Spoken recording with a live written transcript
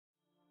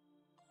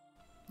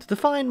To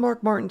define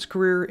Mark Martin's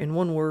career in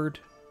one word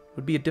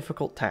would be a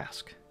difficult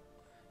task.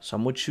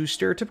 Some would choose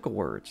stereotypical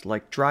words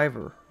like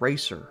driver,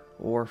 racer,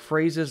 or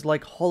phrases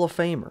like Hall of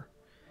Famer.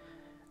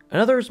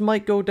 And others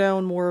might go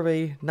down more of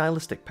a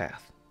nihilistic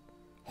path.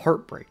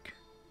 Heartbreak,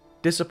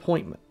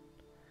 disappointment,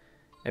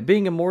 and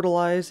being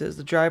immortalized as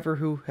the driver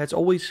who has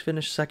always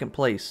finished second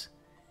place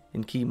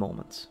in key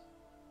moments.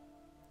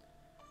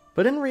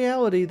 But in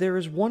reality, there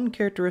is one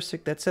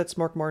characteristic that sets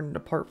Mark Martin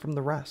apart from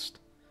the rest.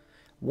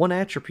 One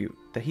attribute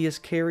that he has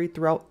carried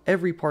throughout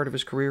every part of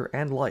his career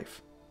and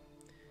life.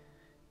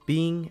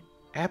 Being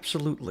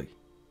absolutely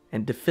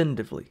and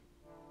definitively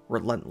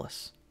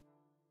relentless.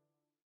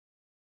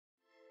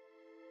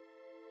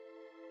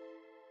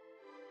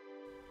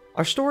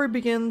 Our story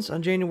begins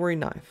on January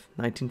 9th,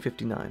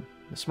 1959, in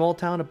the small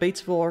town of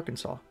Batesville,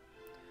 Arkansas.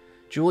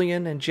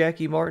 Julian and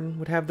Jackie Martin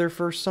would have their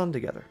first son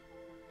together,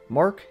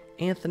 Mark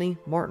Anthony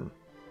Martin.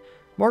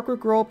 Mark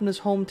would grow up in his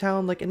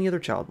hometown like any other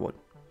child would,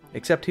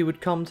 except he would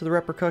come to the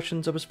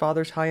repercussions of his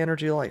father's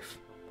high-energy life.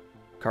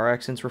 Car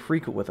accidents were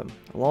frequent with him,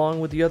 along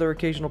with the other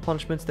occasional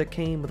punishments that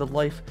came with a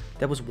life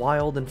that was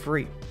wild and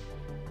free.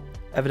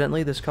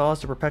 Evidently, this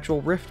caused a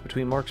perpetual rift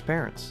between Mark's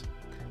parents.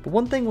 But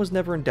one thing was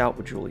never in doubt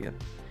with Julian: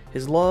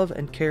 his love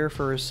and care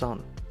for his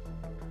son.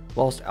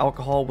 Whilst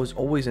alcohol was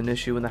always an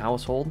issue in the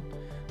household,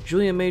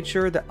 Julian made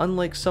sure that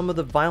unlike some of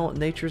the violent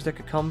natures that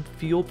could come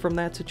fueled from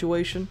that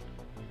situation,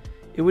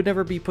 it would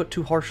never be put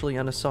too harshly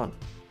on his son.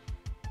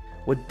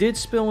 What did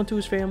spill into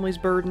his family's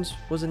burdens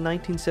was in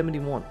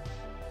 1971,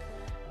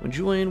 when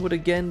Julian would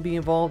again be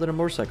involved in a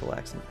motorcycle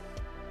accident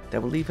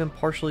that would leave him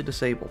partially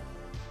disabled.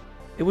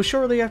 It was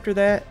shortly after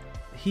that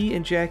he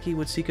and Jackie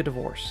would seek a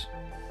divorce.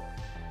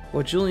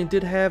 What Julian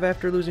did have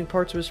after losing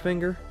parts of his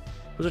finger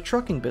was a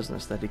trucking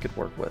business that he could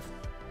work with,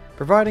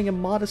 providing a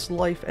modest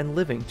life and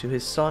living to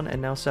his son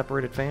and now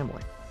separated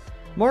family.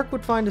 Mark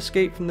would find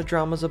escape from the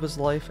dramas of his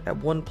life at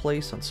one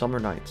place on summer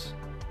nights: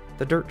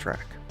 the dirt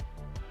track.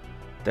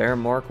 There,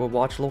 Mark would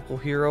watch local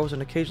heroes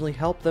and occasionally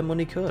help them when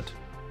he could.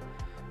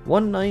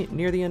 One night,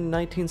 near the end of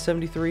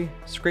 1973,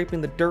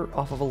 scraping the dirt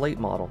off of a late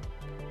model,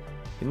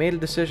 he made a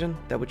decision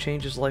that would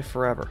change his life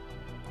forever.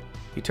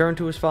 He turned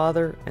to his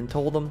father and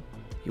told him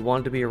he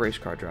wanted to be a race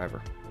car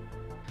driver.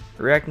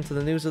 Reacting to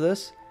the news of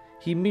this,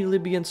 he immediately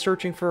began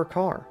searching for a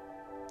car.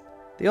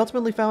 They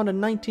ultimately found a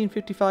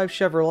 1955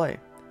 Chevrolet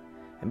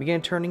and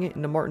began turning it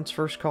into Martin's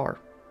first car.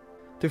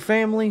 Through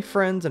family,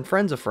 friends, and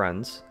friends of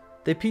friends,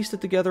 they pieced it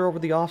together over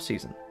the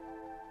off-season.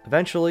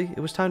 Eventually, it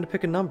was time to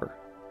pick a number.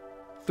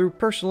 Through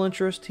personal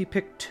interest, he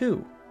picked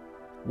two.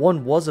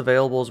 One was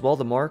available as well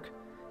to Mark,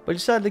 but he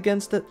decided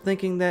against it,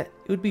 thinking that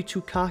it would be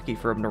too cocky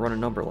for him to run a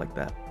number like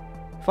that.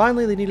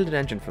 Finally, they needed an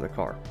engine for the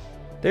car.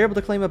 They were able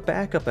to claim a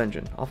backup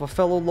engine off a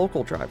fellow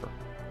local driver.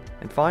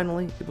 And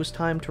finally, it was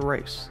time to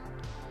race.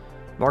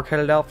 Mark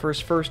headed out for his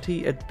first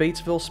heat at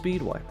Batesville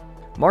Speedway.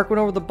 Mark went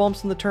over the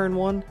bumps in the turn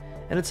 1,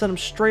 and it sent him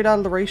straight out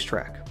of the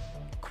racetrack.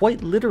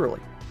 Quite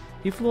literally,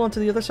 he flew onto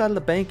the other side of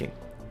the banking,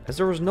 as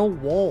there was no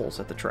walls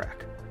at the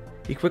track.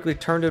 He quickly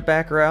turned it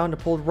back around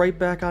and pulled right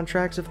back on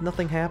track as if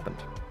nothing happened.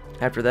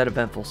 After that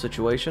eventful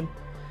situation,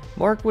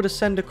 Mark would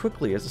ascend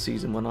quickly as the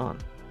season went on.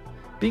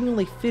 Being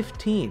only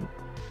 15,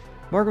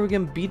 Mark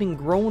began beating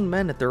grown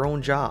men at their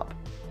own job,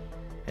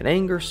 and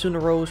anger soon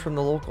arose from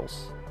the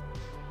locals,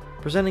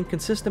 presenting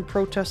consistent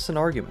protests and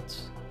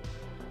arguments.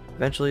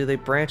 Eventually, they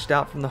branched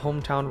out from the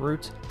hometown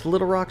roots to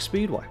Little Rock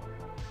Speedway,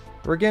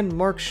 where again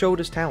Mark showed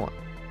his talent.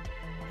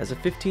 As a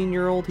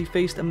 15-year-old, he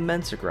faced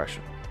immense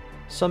aggression.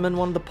 Some men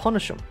wanted to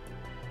punish him,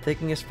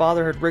 thinking his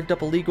father had rigged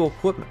up illegal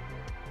equipment,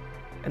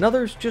 and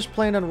others just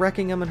planned on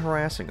wrecking him and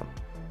harassing him.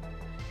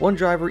 One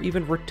driver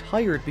even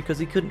retired because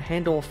he couldn't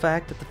handle the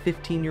fact that the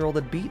 15-year-old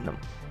had beaten him.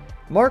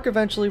 Mark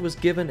eventually was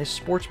given a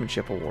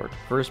sportsmanship award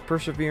for his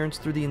perseverance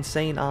through the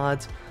insane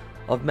odds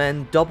of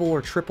men double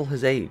or triple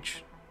his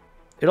age.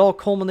 It all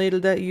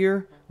culminated that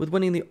year with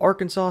winning the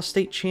Arkansas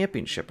State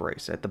Championship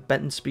race at the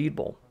Benton Speed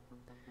Bowl.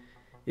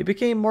 It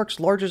became Mark's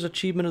largest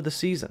achievement of the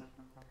season,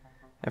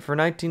 and for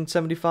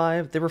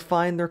 1975 they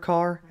refined their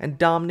car and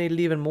dominated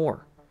even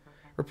more,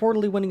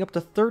 reportedly winning up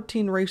to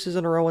 13 races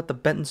in a row at the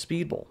Benton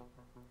Speed Bowl.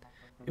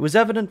 It was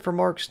evident for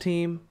Mark's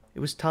team it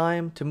was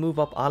time to move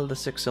up out of the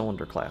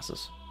 6-cylinder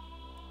classes.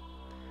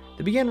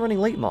 They began running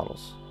late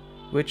models,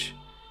 which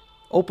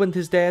opened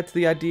his dad to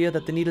the idea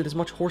that they needed as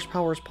much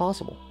horsepower as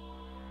possible.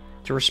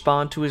 To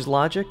respond to his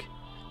logic,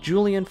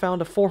 Julian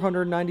found a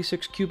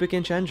 496 cubic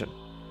inch engine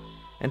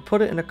and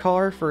put it in a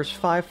car for his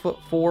 5'4",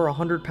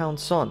 100-pound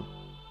son.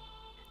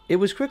 It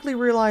was quickly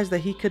realized that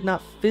he could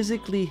not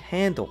physically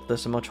handle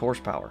this much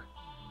horsepower,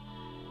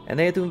 and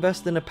they had to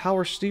invest in a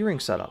power steering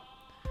setup,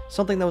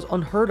 something that was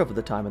unheard of at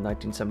the time in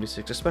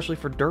 1976, especially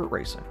for dirt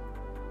racing.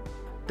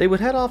 They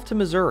would head off to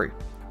Missouri,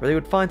 where they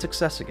would find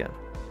success again.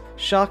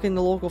 Shocking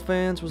the local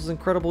fans was his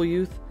incredible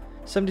youth,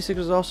 76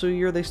 was also a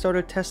year they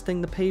started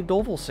testing the paved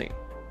oval scene,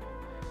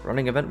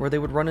 running an event where they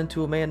would run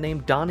into a man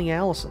named Donnie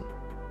Allison.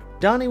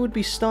 Donnie would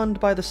be stunned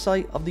by the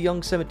sight of the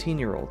young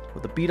 17-year-old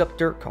with a beat-up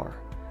dirt car,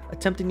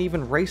 attempting to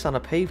even race on a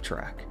paved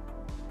track.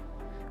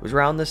 It was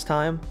around this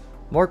time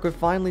Mark would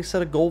finally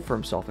set a goal for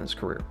himself in his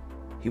career.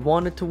 He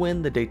wanted to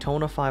win the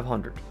Daytona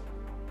 500.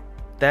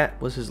 That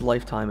was his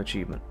lifetime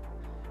achievement.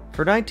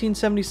 For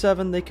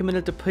 1977, they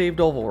committed to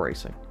paved oval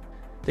racing.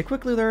 They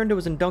quickly learned it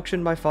was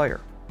induction by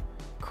fire.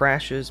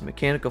 Crashes,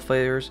 mechanical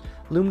failures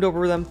loomed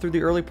over them through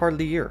the early part of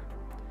the year.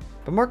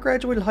 But Mark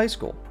graduated high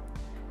school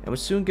and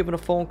was soon given a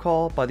phone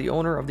call by the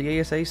owner of the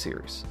ASA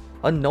series.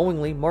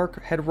 Unknowingly,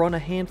 Mark had run a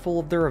handful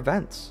of their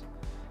events,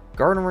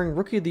 garnering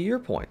Rookie of the Year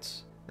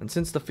points. And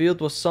since the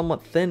field was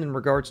somewhat thin in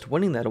regards to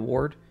winning that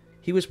award,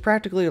 he was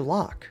practically a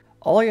lock.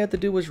 All he had to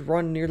do was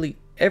run nearly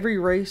every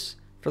race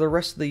for the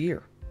rest of the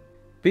year.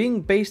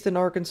 Being based in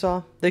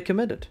Arkansas, they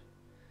committed,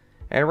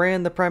 and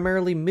ran the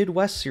primarily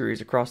Midwest series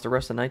across the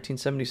rest of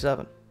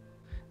 1977.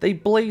 They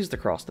blazed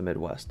across the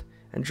Midwest,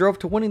 and drove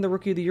to winning the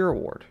Rookie of the Year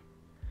award.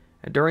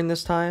 And during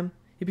this time,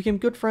 he became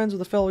good friends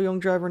with a fellow young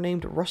driver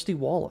named Rusty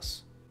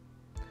Wallace.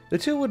 The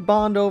two would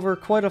bond over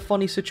quite a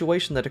funny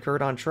situation that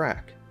occurred on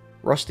track.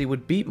 Rusty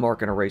would beat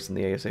Mark in a race in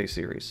the ASA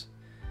series,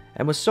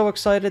 and was so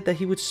excited that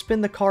he would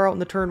spin the car out in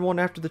the turn 1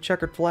 after the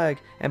checkered flag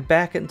and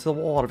back it into the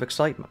wall out of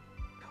excitement.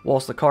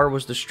 Whilst the car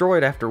was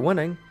destroyed after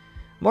winning,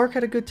 Mark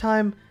had a good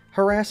time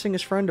harassing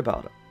his friend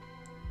about it.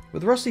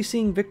 With Rusty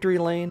seeing victory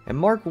lane and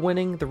Mark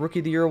winning the Rookie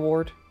of the Year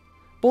award,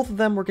 both of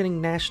them were getting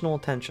national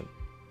attention,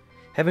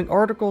 having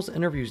articles and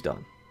interviews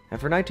done, and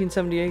for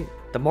 1978,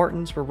 the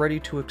Martins were ready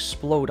to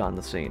explode on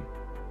the scene.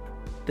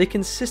 They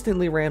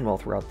consistently ran well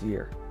throughout the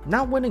year,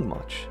 not winning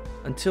much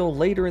until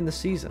later in the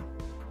season.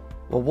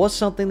 What was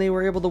something they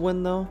were able to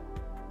win though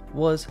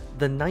was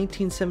the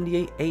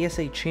 1978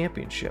 ASA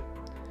Championship,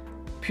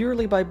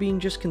 purely by being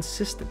just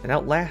consistent and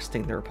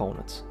outlasting their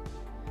opponents.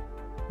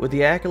 With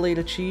the accolade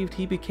achieved,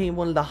 he became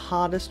one of the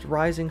hottest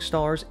rising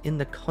stars in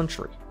the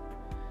country.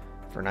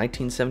 For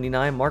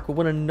 1979, Mark would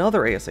win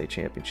another ASA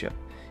Championship,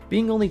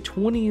 being only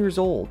 20 years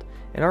old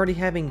and already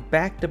having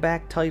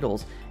back-to-back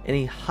titles in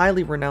a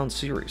highly renowned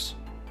series.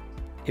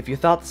 If you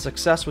thought the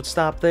success would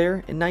stop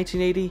there, in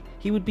 1980,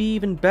 he would be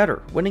even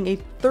better, winning a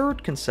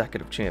third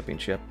consecutive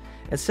championship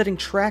and setting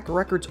track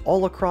records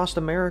all across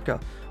America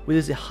with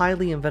his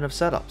highly inventive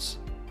setups.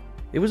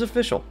 It was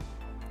official.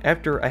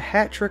 After a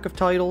hat trick of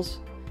titles,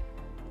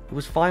 it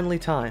was finally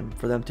time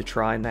for them to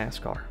try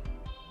NASCAR.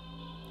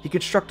 He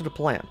constructed a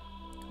plan,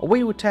 a way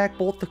to attack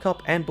both the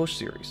Cup and Busch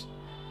series,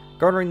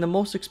 garnering the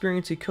most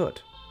experience he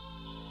could.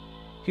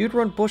 He would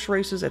run Busch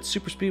races at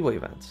superspeedway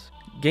events,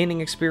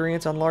 gaining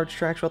experience on large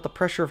tracks without the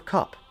pressure of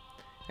Cup,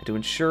 and to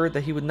ensure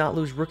that he would not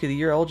lose Rookie of the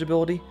Year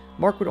eligibility,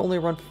 Mark would only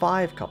run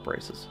 5 Cup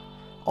races,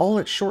 all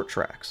at short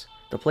tracks,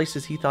 the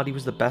places he thought he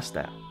was the best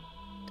at.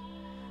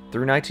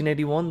 Through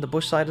 1981, the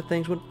Busch side of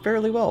things went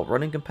fairly well,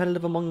 running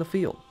competitive among the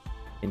field.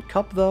 In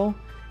Cup, though,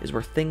 is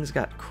where things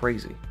got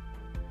crazy.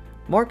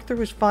 Mark, through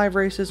his 5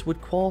 races,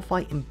 would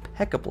qualify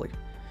impeccably,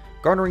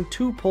 garnering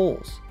 2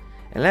 poles,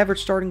 and an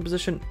average starting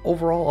position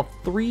overall of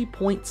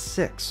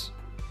 3.6.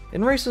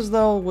 In races,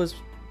 though, was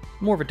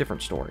more of a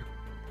different story.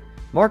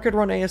 Mark had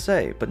run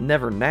ASA, but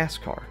never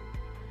NASCAR,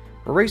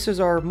 where races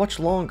are much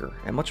longer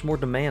and much more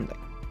demanding.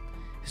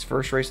 His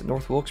first race at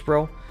North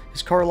Wilkesboro,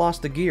 his car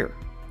lost a gear,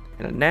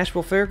 and at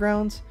Nashville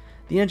Fairgrounds,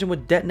 the engine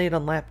would detonate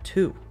on lap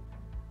 2.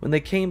 When they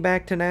came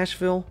back to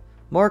Nashville,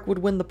 Mark would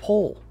win the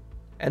pole,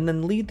 and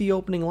then lead the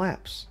opening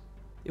laps.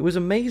 It was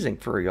amazing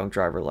for a young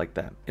driver like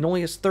that, in only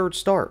his 3rd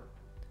start.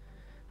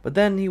 But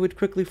then he would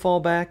quickly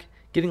fall back,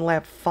 getting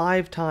lapped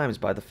 5 times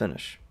by the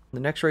finish. The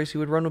next race he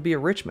would run would be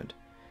at Richmond,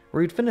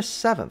 where he'd finish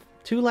 7th,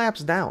 2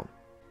 laps down.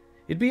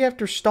 It'd be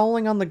after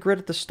stalling on the grid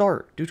at the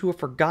start due to a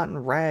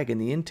forgotten rag in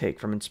the intake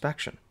from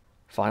inspection.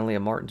 Finally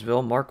at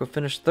Martinsville, Mark would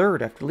finish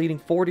 3rd after leading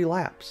 40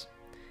 laps,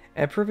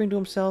 and proving to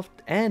himself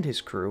and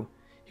his crew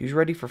he was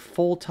ready for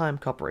full-time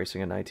Cup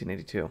racing in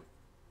 1982.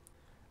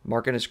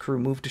 Mark and his crew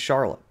moved to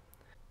Charlotte,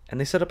 and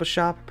they set up a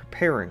shop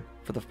preparing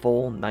for the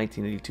full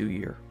 1982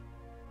 year.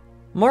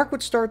 Mark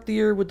would start the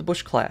year with the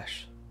Busch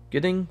Clash,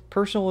 getting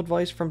personal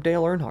advice from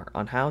Dale Earnhardt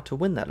on how to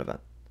win that event.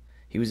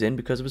 He was in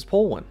because of his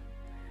pole win,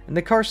 and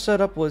the car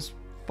setup was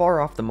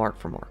far off the mark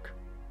for Mark,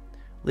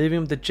 leaving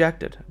him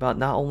dejected about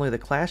not only the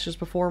Clash's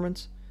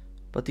performance,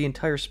 but the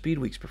entire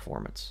Speedweek's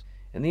performance.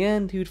 In the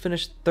end, he would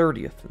finish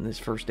 30th in his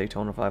first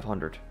Daytona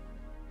 500.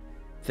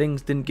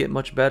 Things didn't get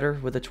much better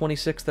with a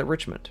 26th at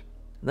Richmond,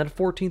 and then a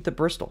 14th at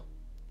Bristol.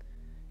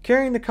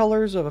 Carrying the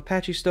colors of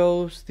Apache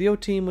Stoves, the O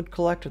team would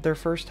collect their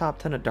first top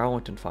 10 at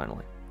Darlington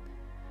finally.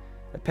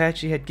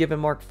 Apache had given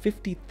Mark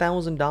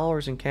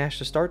 $50,000 in cash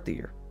to start the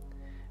year.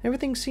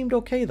 Everything seemed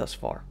okay thus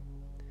far.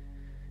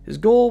 His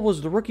goal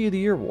was the Rookie of the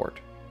Year award,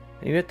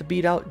 and he had to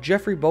beat out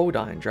Jeffrey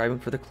Bodine driving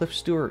for the Cliff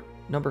Stewart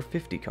number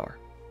 50 car.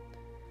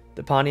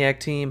 The Pontiac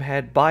team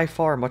had by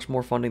far much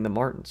more funding than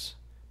Martin's,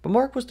 but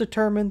Mark was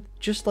determined,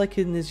 just like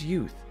in his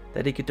youth,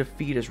 that he could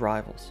defeat his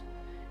rivals.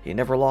 He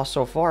never lost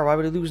so far, why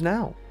would he lose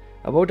now?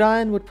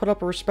 Bodine would put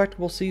up a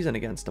respectable season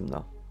against him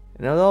though,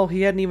 and although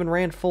he hadn't even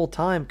ran full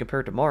time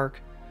compared to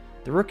Mark,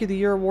 the Rookie of the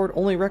Year award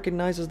only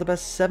recognizes the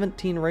best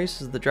 17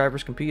 races of the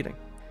drivers competing,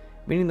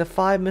 meaning the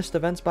 5 missed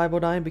events by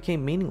Bodine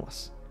became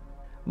meaningless.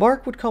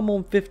 Mark would come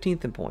home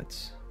 15th in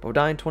points,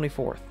 Bodine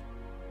 24th.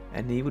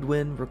 and he would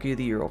win Rookie of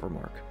the Year over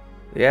Mark.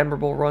 The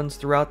admirable runs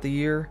throughout the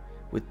year,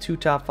 with 2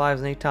 top 5s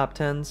and 8 top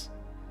 10s,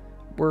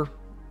 were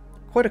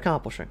quite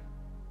accomplishing,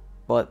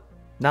 but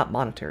not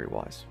monetary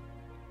wise.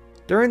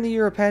 During the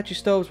year, Apache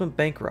Stoves went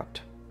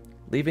bankrupt,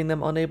 leaving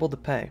them unable to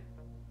pay,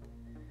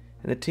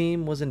 and the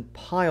team was in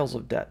piles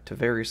of debt to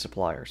various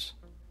suppliers.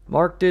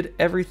 Mark did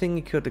everything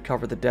he could to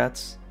cover the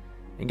debts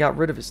and got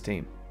rid of his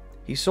team.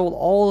 He sold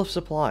all of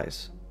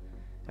supplies,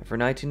 and for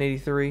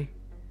 1983,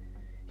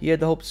 he had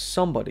the hope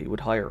somebody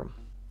would hire him.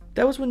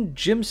 That was when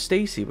Jim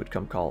Stacy would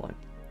come calling,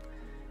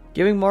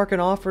 giving Mark an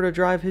offer to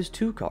drive his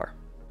 2 car.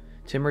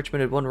 Tim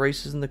Richmond had won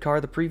races in the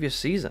car the previous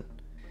season,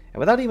 and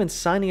without even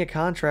signing a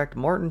contract,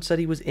 Martin said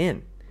he was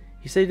in.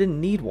 He said he didn't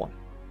need one.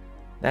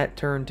 That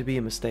turned to be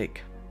a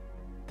mistake.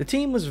 The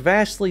team was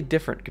vastly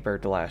different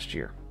compared to last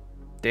year.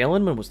 Dale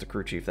Inman was the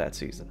crew chief that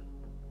season.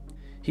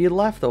 He had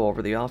left, though,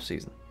 over the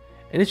offseason,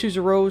 and issues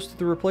arose to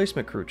the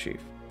replacement crew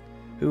chief,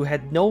 who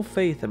had no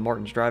faith in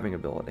Martin's driving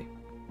ability.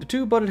 The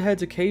two butted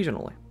heads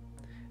occasionally,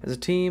 as the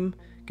team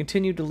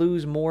continued to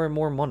lose more and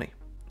more money.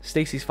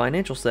 Stacy's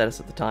financial status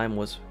at the time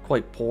was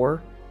quite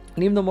poor,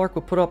 and even though Mark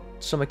would put up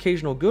some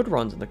occasional good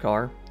runs in the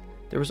car,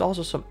 there was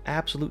also some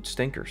absolute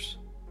stinkers.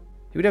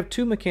 He would have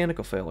 2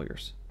 mechanical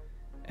failures,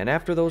 and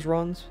after those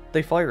runs,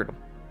 they fired him.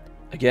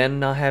 Again,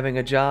 not having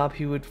a job,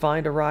 he would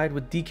find a ride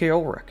with DK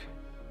Ulrich,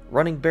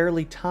 running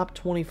barely top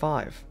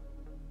 25.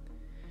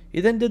 He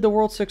then did the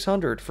World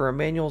 600 for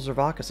Emmanuel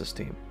Zervakis'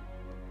 team,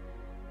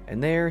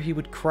 and there he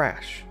would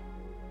crash.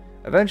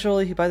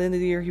 Eventually, by the end of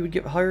the year, he would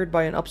get hired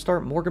by an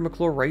upstart Morgan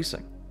McClure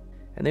Racing,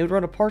 and they would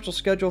run a partial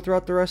schedule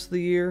throughout the rest of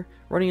the year,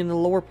 running in the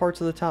lower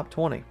parts of the top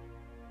 20.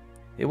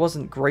 It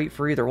wasn't great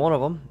for either one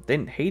of them. They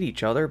didn't hate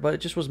each other, but it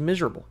just was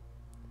miserable.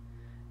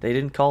 They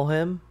didn't call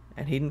him,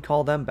 and he didn't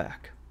call them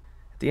back.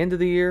 At the end of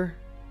the year,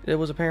 it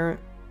was apparent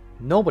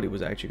nobody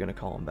was actually going to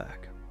call him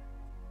back.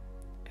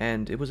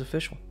 And it was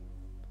official.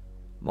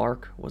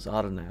 Mark was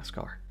out of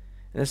NASCAR.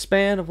 In the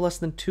span of less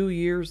than 2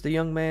 years, the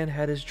young man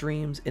had his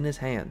dreams in his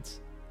hands.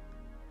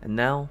 And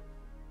now,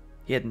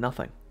 he had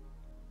nothing.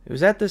 It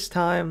was at this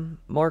time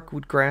Mark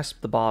would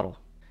grasp the bottle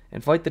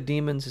and fight the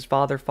demons his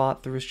father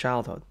fought through his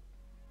childhood.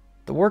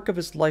 The work of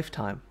his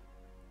lifetime,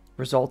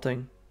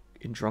 resulting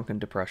in drunken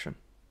depression.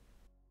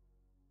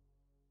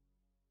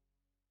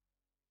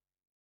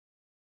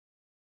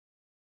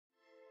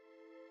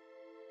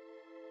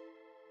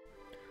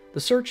 The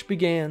search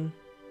began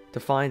to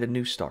find a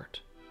new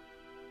start.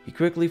 He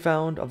quickly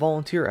found a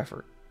volunteer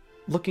effort,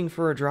 looking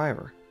for a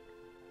driver.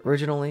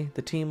 Originally,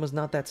 the team was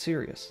not that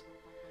serious.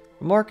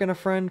 Mark and a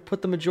friend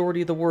put the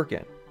majority of the work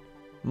in.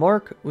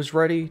 Mark was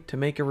ready to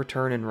make a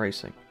return in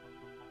racing.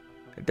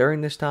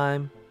 During this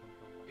time,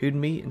 he'd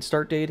meet and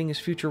start dating his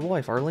future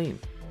wife, Arlene.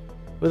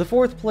 With a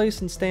 4th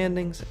place in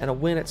standings and a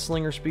win at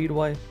Slinger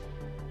Speedway,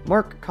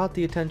 Mark caught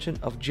the attention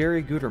of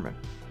Jerry Guterman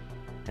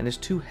and his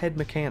 2 head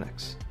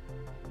mechanics,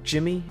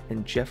 Jimmy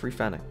and Jeffrey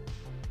Fenning.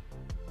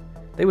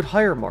 They would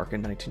hire Mark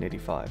in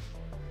 1985,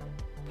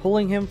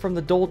 pulling him from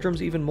the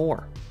doldrums even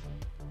more.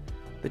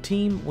 The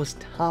team was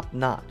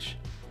top-notch,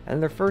 and in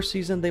their first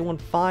season they won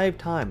 5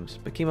 times,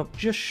 but came up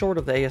just short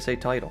of the ASA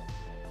title.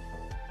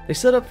 They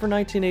set up for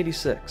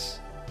 1986,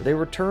 but they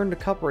returned to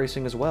Cup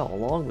racing as well,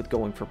 along with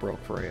going for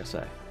broke for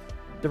ASA.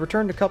 The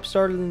return to Cup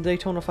started in the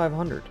Daytona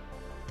 500,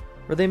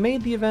 where they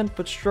made the event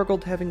but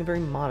struggled, having very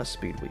modest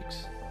speed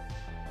weeks.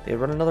 They had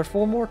run another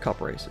 4 more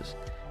Cup races,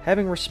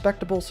 having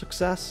respectable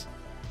success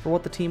for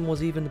what the team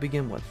was even to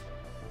begin with.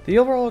 The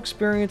overall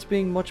experience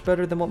being much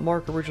better than what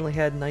Mark originally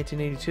had in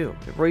 1982.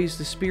 It raised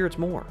his spirits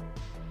more.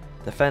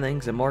 The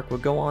Fennings and Mark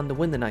would go on to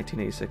win the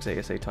 1986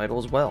 ASA title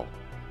as well,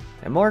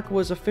 and Mark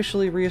was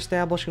officially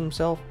re-establishing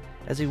himself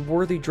as a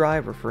worthy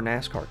driver for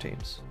NASCAR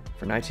teams.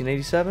 For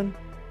 1987,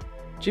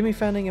 Jimmy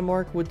Fenning and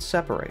Mark would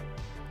separate,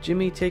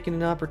 Jimmy taking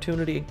an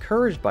opportunity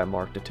encouraged by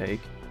Mark to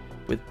take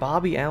with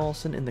Bobby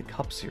Allison in the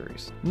Cup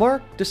Series.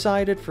 Mark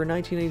decided for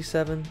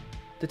 1987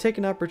 to take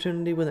an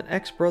opportunity with an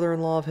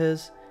ex-brother-in-law of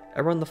his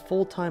and run the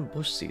full-time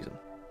Busch season.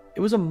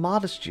 It was a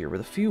modest year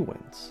with a few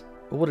wins,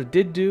 but what it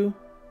did do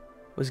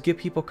was get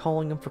people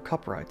calling him for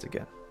Cup rides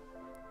again.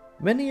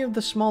 Many of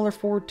the smaller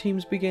Ford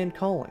teams began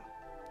calling,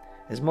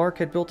 as Mark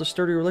had built a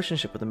sturdy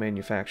relationship with the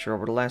manufacturer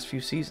over the last few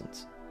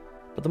seasons.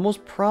 But the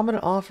most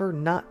prominent offer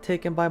not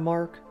taken by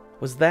Mark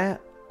was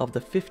that of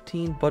the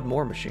 15 Bud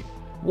Moore machine.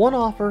 One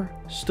offer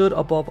stood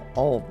above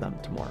all of them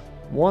to Mark,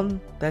 one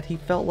that he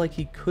felt like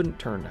he couldn't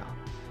turn down.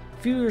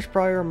 A few years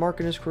prior, Mark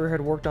in his career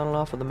had worked on and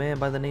off with a man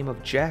by the name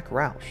of Jack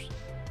Roush,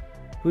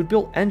 who had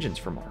built engines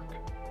for Mark.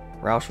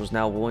 Roush was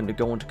now willing to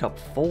go into Cup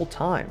full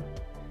time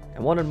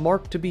and wanted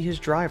Mark to be his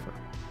driver.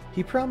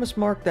 He promised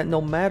Mark that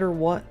no matter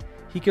what,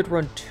 he could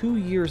run 2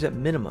 years at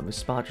minimum if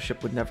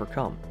sponsorship would never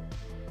come.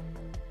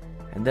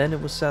 And then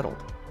it was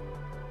settled.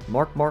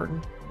 Mark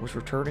Martin was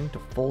returning to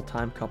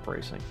full-time Cup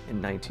racing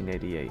in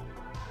 1988.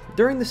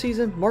 During the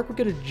season, Mark would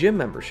get a gym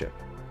membership,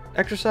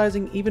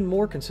 exercising even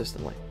more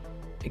consistently,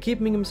 and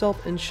keeping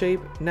himself in shape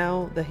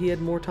now that he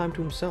had more time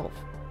to himself.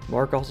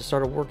 Mark also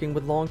started working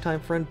with longtime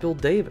friend Bill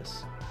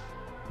Davis,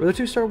 where the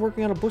two started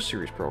working on a Busch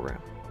Series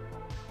program.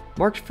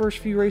 Mark's first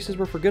few races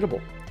were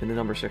forgettable in the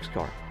number 6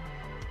 car.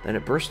 Then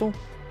at Bristol,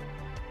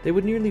 they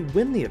would nearly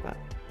win the event.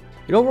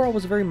 It overall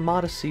was a very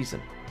modest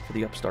season for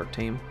the upstart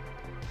team,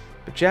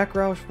 but Jack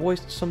Roush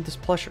voiced some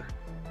displeasure.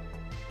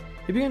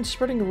 He began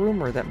spreading a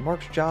rumor that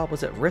Mark's job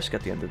was at risk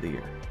at the end of the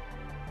year,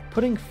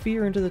 putting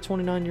fear into the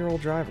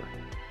 29-year-old driver.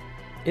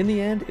 In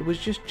the end, it was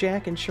just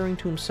Jack ensuring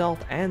to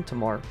himself and to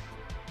Mark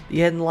that he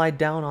hadn't lied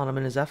down on him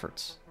in his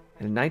efforts,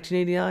 and in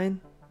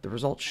 1989, the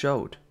results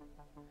showed.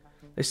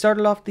 They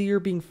started off the year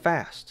being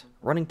fast,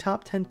 running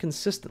top 10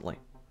 consistently.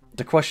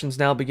 The questions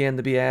now began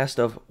to be asked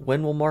of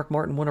when will Mark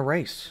Martin win a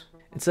race,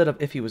 instead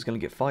of if he was going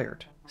to get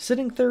fired.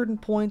 Sitting third in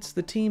points,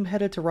 the team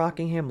headed to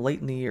Rockingham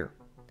late in the year,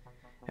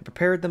 and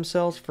prepared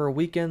themselves for a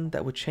weekend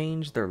that would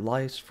change their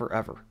lives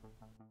forever.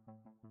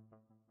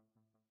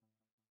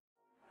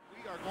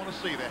 We are going to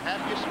see the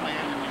happiest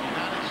man in the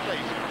United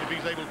States if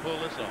he's able to pull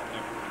this off.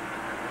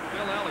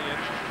 Bill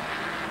Elliott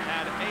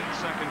had 8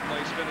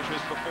 second-place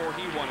finishes before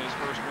he won his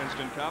first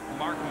Winston Cup.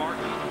 Mark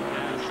Martin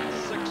has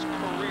 6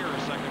 career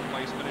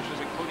second-place finishes,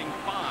 including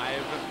 5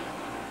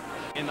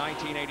 in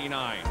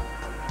 1989.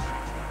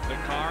 The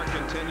car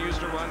continues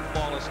to run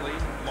flawlessly.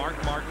 Mark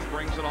Martin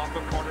brings it off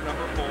of corner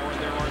number 4, and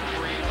there are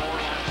 3 more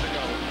laps to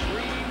go.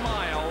 3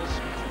 miles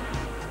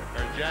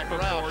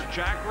before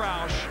Jack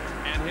Roush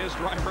and his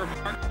driver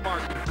Mark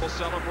Martin will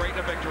celebrate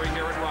a victory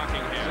here at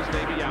Rockingham. This is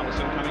Davey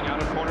Allison coming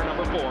out of corner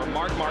number 4.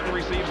 Mark Martin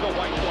receives the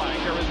white flag.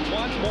 There is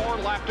 1 more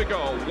lap to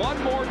go.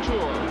 1 more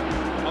tour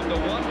of the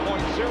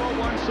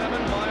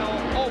 1.017-mile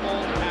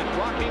oval at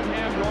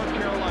Rockingham, North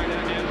Carolina,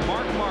 and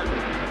Mark Martin,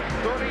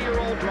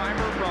 30-year-old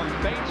driver from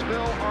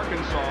Batesville,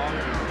 Arkansas,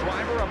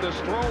 driver of the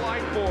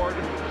Strollite Ford,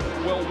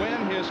 will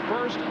win his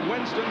first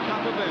Winston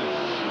Cup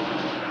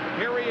event.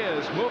 Here he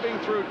is, moving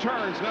through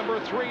turns number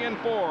 3 and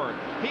 4.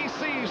 He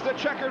sees the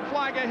checkered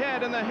flag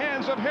ahead in the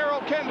hands of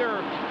Harold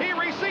Kinder. He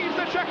receives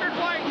the checkered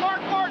flag.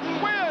 Mark Martin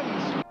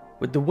wins!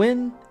 With the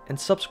win and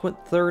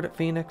subsequent third at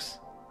Phoenix,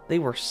 they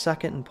were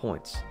second in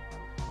points.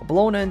 A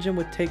blown engine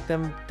would take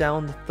them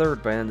down to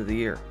third by the end of the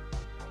year.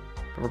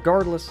 But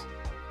regardless,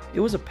 it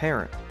was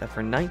apparent that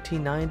for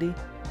 1990,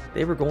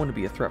 they were going to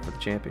be a threat for the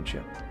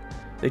championship.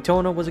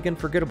 Daytona was again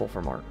forgettable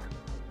for Mark.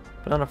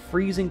 But on a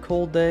freezing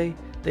cold day,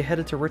 they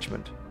headed to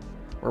Richmond,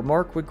 where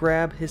Mark would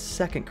grab his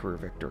second career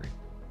victory.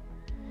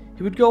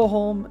 He would go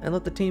home and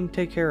let the team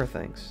take care of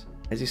things.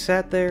 As he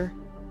sat there,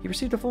 he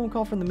received a phone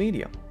call from the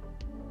media.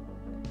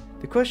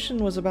 The question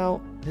was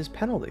about his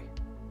penalty.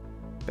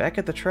 Back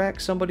at the track,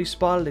 somebody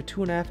spotted a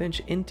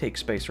 2.5-inch intake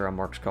spacer on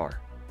Mark's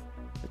car.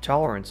 The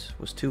tolerance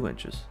was 2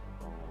 inches.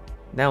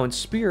 Now in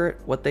spirit,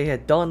 what they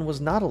had done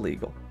was not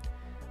illegal.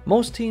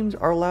 Most teams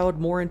are allowed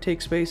more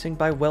intake spacing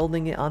by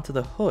welding it onto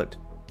the hood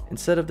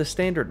instead of the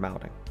standard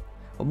mounting.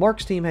 What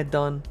Mark's team had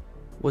done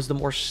was the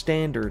more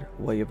standard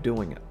way of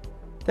doing it.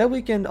 That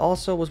weekend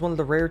also was one of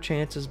the rare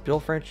chances Bill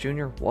French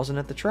Jr. wasn't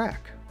at the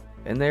track,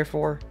 and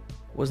therefore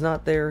was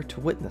not there to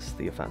witness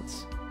the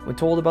offense. When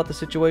told about the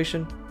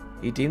situation,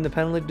 he deemed the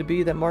penalty to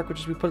be that Mark would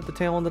just be put at the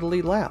tail end of the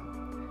lead lap.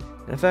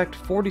 In fact,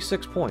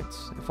 46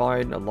 points, and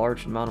fined a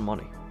large amount of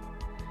money.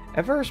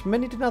 At first,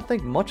 many did not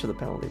think much of the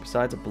penalty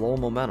besides a blow of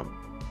momentum.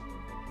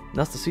 And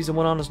thus the season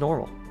went on as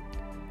normal.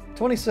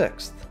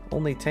 26th,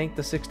 only tanked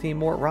the 16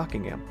 more at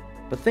Rockingham,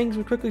 but things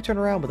would quickly turn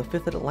around with a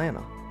 5th at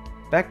Atlanta.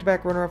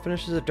 Back-to-back runner-up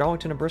finishes at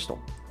Darlington and Bristol,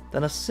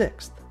 then a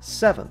 6th,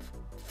 7th,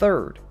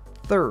 3rd,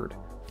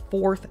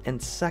 4th, and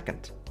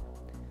 2nd.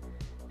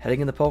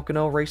 Heading into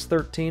Pocono, race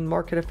 13,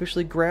 Mark had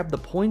officially grabbed the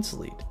points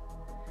lead.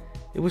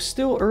 It was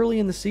still early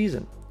in the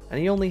season, and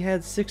he only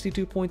had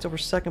 62 points over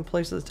second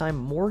place at the time,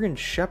 Morgan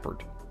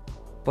Shepherd.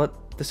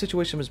 But the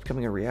situation was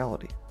becoming a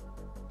reality.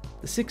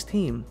 The 6th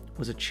team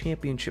was a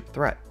championship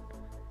threat.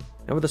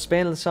 And over the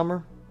span of the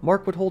summer,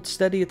 Mark would hold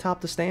steady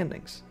atop the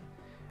standings,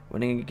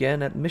 winning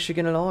again at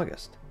Michigan in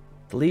August.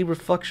 The lead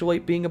would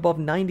fluctuate, being above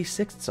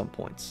 96 at some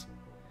points.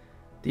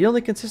 The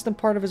only consistent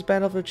part of his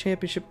battle for the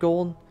championship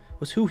goal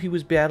was who he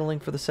was battling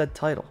for the said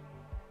title.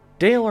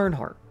 Dale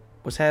Earnhardt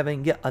was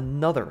having yet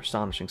another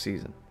astonishing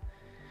season.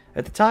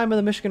 At the time of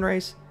the Michigan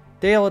race,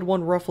 Dale had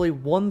won roughly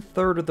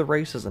 1/3 of the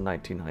races in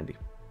 1990,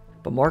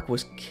 but Mark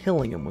was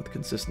killing him with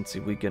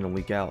consistency week in and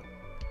week out.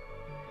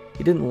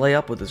 He didn't lay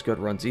up with his good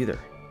runs either.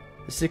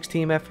 The 6th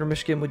team after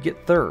Michigan would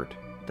get 3rd,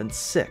 then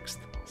 6th,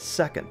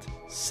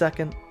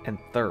 2nd, and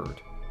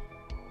 3rd.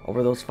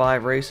 Over those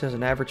 5 races,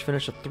 an average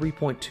finish of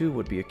 3.2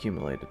 would be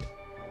accumulated.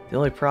 The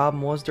only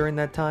problem was during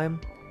that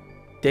time,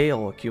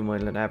 Dale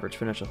accumulated an average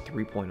finish of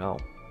 3.0.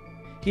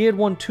 He had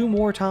won 2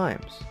 more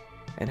times,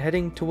 and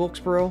heading to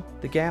Wilkesboro,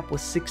 the gap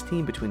was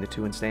 16 between the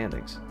two in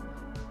standings.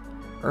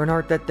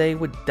 Earnhardt that day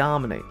would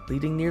dominate,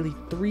 leading nearly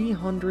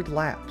 300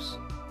 laps.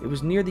 It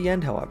was near the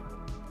end, however,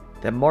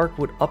 that Mark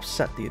would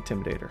upset the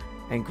Intimidator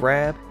and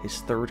grab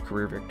his 3rd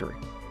career victory.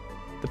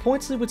 The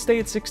points lead would stay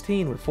at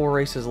 16 with 4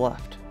 races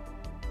left,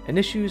 and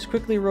issues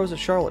quickly arose at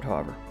Charlotte,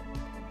 however.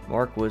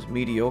 Mark was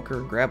mediocre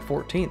and grabbed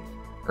 14th.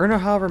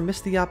 Earnhardt, however,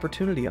 missed the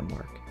opportunity on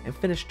Mark and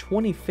finished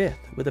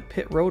 25th with a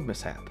pit road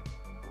mishap.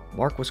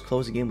 Mark was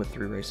closing in with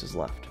 3 races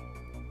left.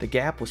 The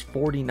gap was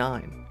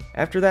 49.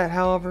 After that,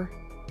 however,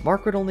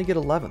 Mark would only get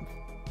 11th,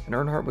 and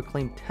Earnhardt would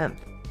claim 10th.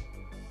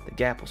 The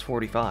gap was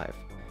 45.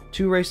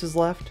 2 races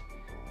left,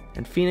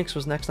 and Phoenix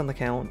was next on the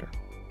calendar.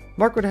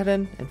 Mark would head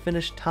in and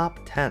finish top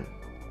 10.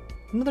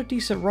 Another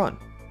decent run.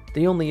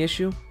 The only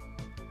issue?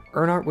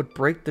 Earnhardt would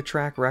break the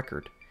track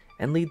record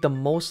and lead the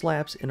most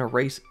laps in a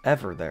race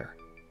ever there,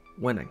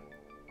 winning.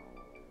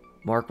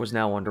 Mark was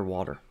now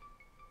underwater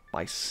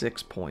by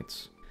 6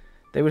 points.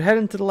 They would head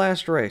into the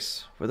last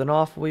race. With an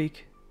off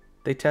week,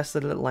 they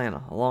tested at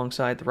Atlanta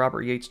alongside the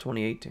Robert Yates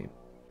 28 team.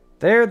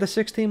 There, the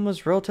 6 team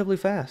was relatively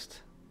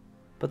fast,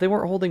 but they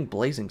weren't holding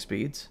blazing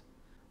speeds.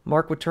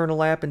 Mark would turn a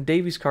lap in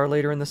Davies' car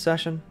later in the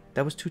session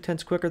that was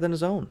 2/10 quicker than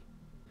his own.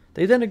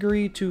 They then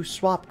agreed to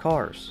swap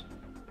cars.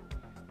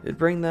 It'd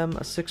bring them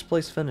a 6th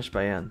place finish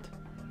by end.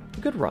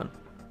 A good run.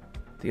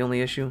 The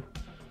only issue?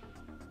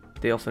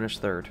 Dale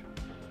finished 3rd.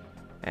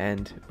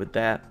 And with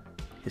that,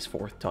 his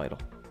 4th title.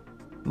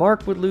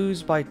 Mark would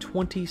lose by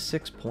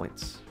 26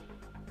 points.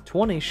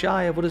 20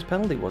 shy of what his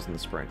penalty was in the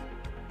spring.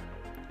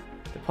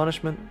 The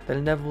punishment that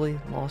inevitably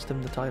lost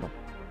him the title.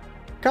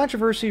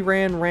 Controversy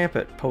ran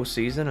rampant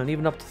postseason and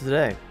even up to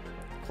today.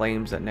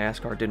 Claims that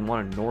NASCAR didn't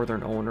want a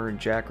northern owner and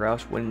Jack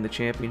Roush winning the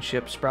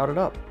championship sprouted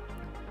up.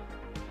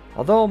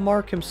 Although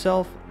Mark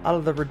himself, out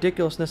of the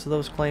ridiculousness of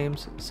those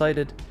claims,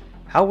 cited,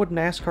 how would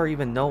NASCAR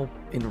even know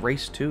in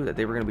race 2 that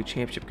they were going to be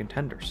championship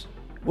contenders?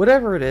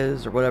 Whatever it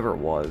is, or whatever it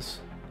was,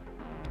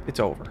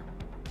 it's over.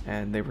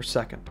 And they were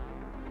 2nd,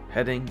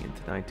 heading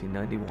into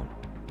 1991.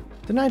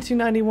 The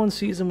 1991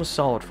 season was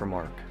solid for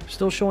Mark,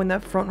 still showing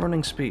that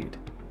front-running speed.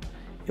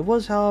 It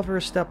was, however,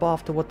 a step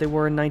off to what they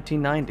were in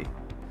 1990.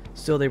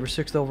 Still, they were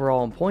 6th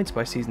overall in points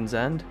by season's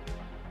end,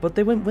 but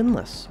they went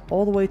winless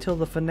all the way till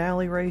the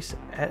finale race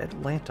at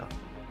Atlanta.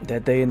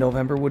 That day in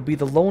November would be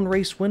the lone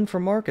race win for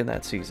Mark in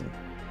that season,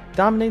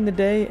 dominating the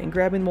day and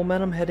grabbing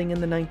momentum heading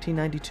into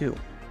 1992.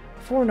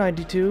 For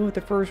 92,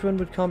 the first win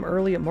would come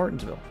early at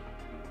Martinsville,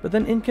 but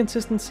then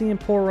inconsistency and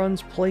poor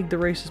runs plagued the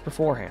races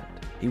beforehand.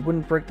 He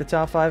wouldn't break the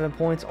top 5 in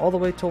points all the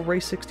way till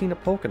race 16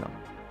 at Pocono.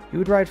 He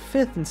would ride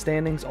 5th in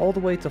standings all the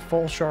way to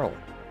Fall Charlotte,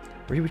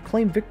 where he would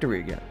claim victory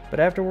again, but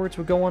afterwards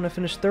would go on to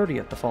finish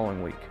 30th the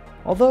following week.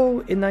 Although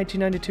in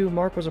 1992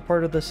 Mark was a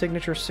part of the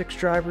signature 6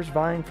 drivers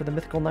vying for the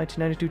mythical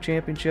 1992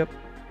 championship,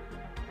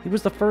 he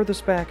was the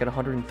furthest back at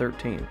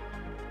 113.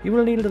 He would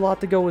have needed a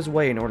lot to go his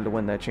way in order to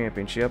win that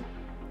championship,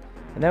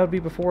 and that would be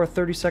before a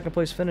 32nd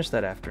place finish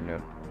that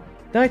afternoon.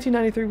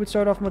 1993 would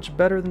start off much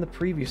better than the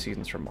previous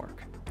seasons for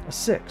Mark. A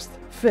 6th,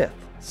 5th,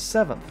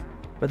 7th,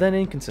 but then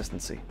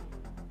inconsistency.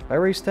 By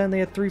race 10 they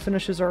had 3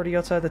 finishes already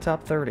outside the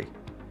top 30,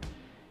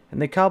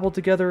 and they cobbled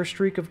together a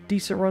streak of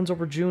decent runs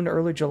over June to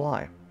early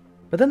July.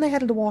 But then they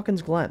headed to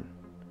Watkins Glen,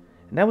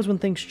 and that was when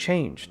things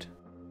changed.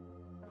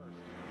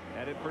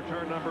 Headed for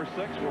turn number 6,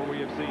 where we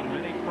have seen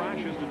many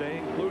crashes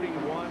today, including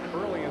one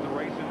early in the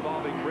race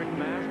involving Rick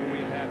Mast, but we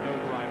have had no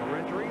driver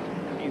injuries.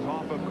 He's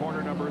off of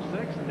corner number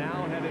 6,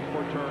 now headed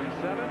for turn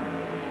 7.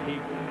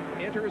 He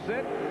enters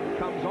it,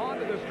 comes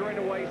onto the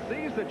straightaway,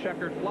 sees the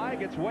checkered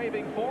flag, it's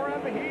waving for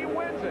him, he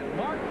wins it.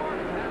 Mark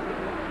Martin has the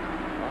flag.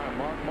 All right,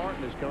 Mark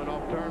Martin is coming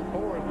off turn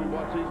 4 as we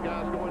watch these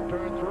guys go in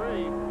turn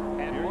 3.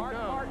 And Mark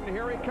Martin,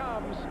 here he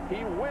comes.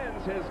 He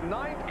wins his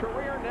 9th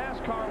career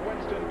NASCAR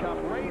Winston Cup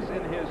race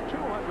in his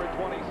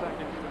 220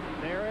 seconds.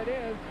 There it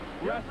is.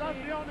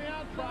 Rusty on the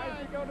outside.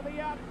 Tries to go to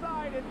the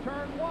outside in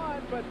turn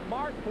 1, but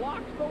Mark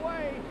blocks the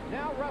way.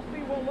 Now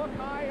Rusty will look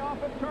high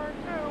off of turn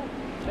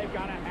 2. They've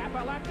got a half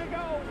a lap to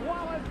go.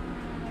 Wallace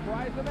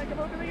tries to make a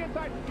move to the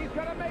inside. He's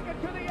going to make it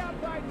to the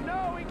outside.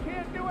 No, he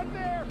can't do it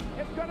there.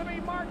 It's going to be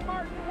Mark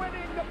Martin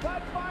winning the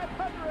Bud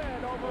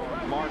 500 over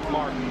Rusty. Mark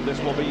Martin, this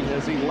will be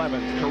his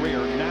 11th career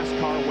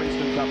NASCAR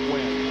Winston Cup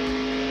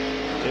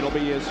win. It'll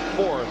be his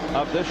 4th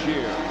of this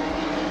year.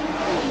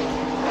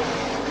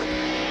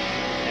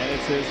 And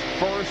it's his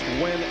first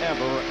win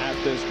ever at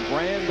this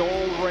grand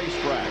old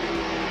racetrack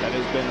that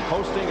has been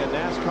hosting a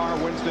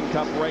NASCAR Winston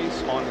Cup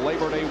race on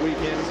Labor Day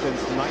weekend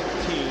since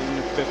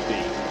 1950.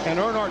 And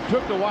Earnhardt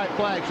took the white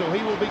flag, so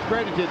he will be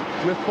credited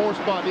with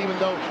 4th spot, even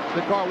though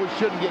the car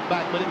shouldn't get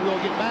back, but it will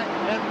get back.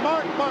 And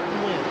Mark Martin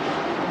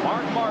wins.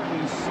 Mark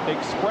Martin's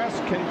Express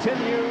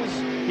continues.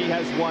 He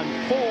has won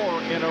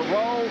 4 in a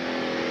row.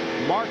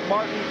 Mark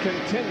Martin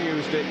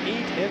continues to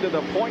eat into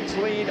the points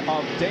lead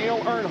of Dale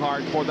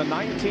Earnhardt for the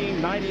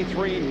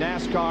 1993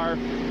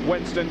 NASCAR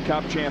Winston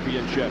Cup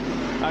Championship.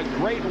 A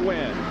great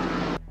win.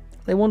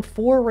 They won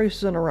 4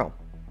 races in a row,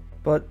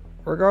 but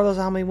regardless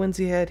of how many wins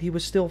he had, he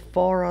was still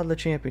far out of the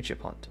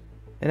championship hunt.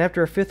 And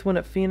after a 5th win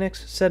at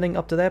Phoenix, setting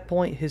up to that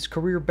point his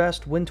career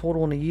best win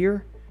total in a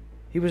year,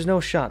 he was no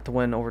shot to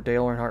win over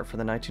Dale Earnhardt for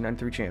the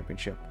 1993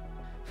 championship.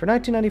 For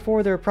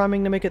 1994, they were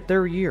priming to make it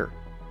their year,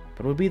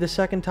 but it would be the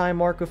 2nd time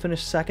Mark would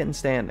finish 2nd in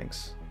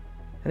standings.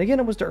 And again,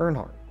 it was to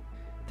Earnhardt.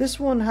 This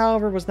one,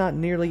 however, was not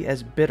nearly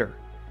as bitter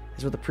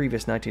as what the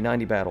previous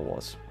 1990 battle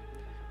was.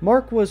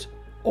 Mark was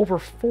over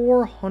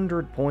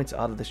 400 points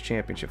out of this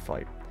championship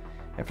fight,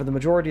 and for the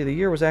majority of the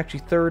year was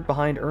actually 3rd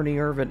behind Ernie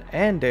Irvan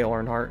and Dale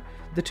Earnhardt,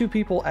 the 2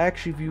 people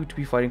actually viewed to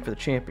be fighting for the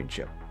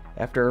championship.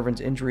 After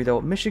Irvin's injury though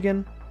at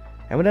Michigan,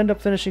 and would end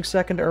up finishing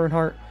second to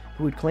Earnhardt,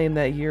 who would claim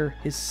that year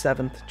his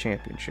 7th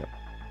championship.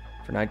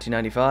 For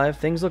 1995,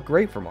 things looked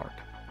great for Mark.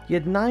 He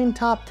had 9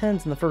 top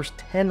 10s in the first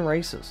 10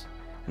 races,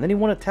 and then he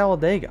won at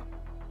Talladega.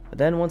 But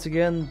then once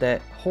again,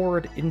 that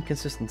horrid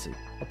inconsistency.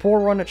 A poor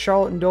run at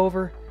Charlotte and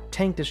Dover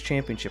tanked his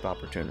championship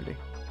opportunity.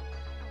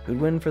 He would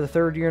win for the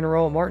 3rd year in a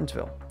row at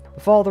Martinsville,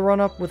 but follow the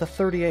run-up with a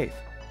 38th.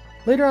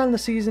 Later on in the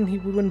season, he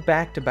would win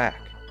back-to-back,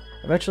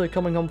 eventually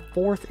coming home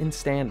 4th in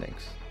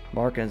standings.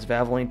 Mark and his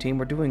Valvoline team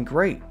were doing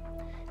great.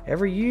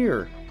 Every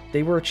year,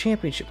 they were a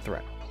championship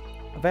threat.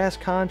 A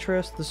vast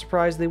contrast to the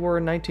surprise they were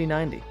in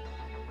 1990,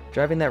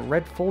 driving that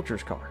red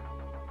Folgers car.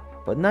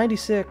 But in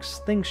 96,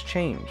 things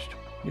changed.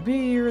 It'd be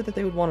a year that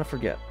they would want to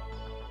forget.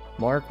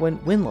 Mark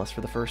went winless for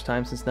the first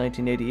time since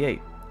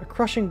 1988, a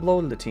crushing blow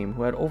to the team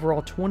who had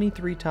overall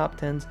 23 top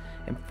 10s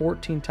and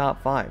 14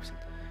 top 5s,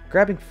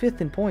 grabbing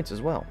 5th in points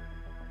as well.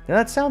 Now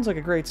that sounds like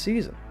a great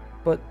season,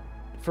 but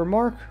for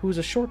Mark, who was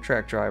a short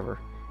track driver,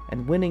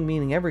 and winning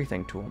meaning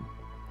everything to him,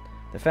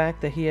 the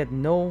fact that he had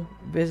no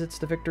visits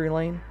to victory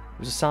lane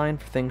was a sign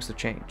for things to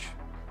change.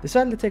 They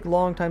decided to take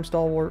longtime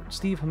stalwart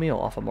Steve Hamill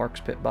off of Mark's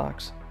pit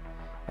box,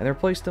 and they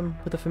replaced him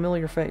with a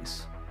familiar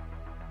face,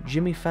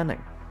 Jimmy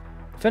Fenning.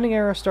 The Fenning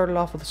era started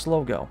off with a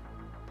slow go.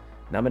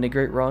 Not many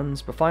great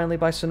runs, but finally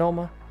by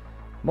Sonoma,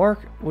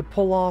 Mark would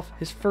pull off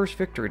his first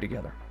victory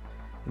together.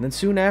 And then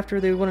soon after,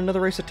 they would win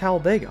another race at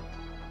Talladega.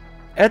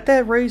 At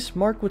that race,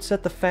 Mark would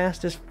set the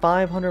fastest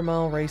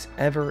 500-mile race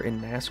ever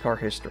in NASCAR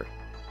history.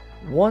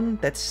 One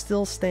that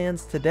still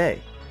stands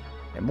today,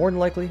 and more than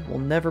likely will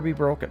never be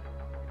broken.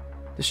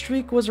 The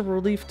streak was a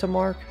relief to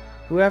Mark,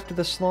 who after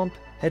the slump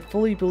had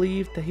fully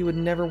believed that he would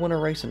never win a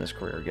race in his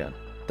career again.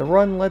 The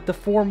run led to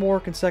 4 more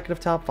consecutive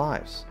top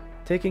 5s,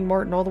 taking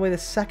Martin all the way to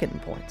 2nd in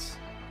points.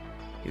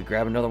 He would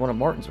grab another one at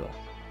Martinsville,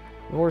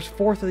 or his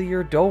 4th of the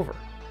year at Dover,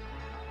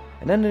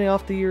 and ending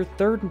off the year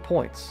 3rd in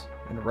points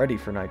and ready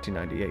for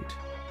 1998.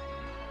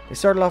 They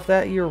started off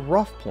that year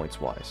rough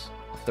points-wise,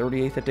 a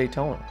 38th at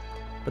Daytona,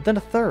 but then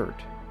a 3rd,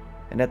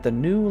 and at the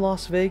new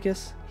Las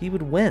Vegas, he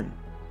would win.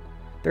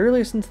 The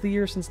earliest into the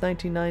year since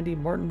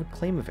 1990, Martin would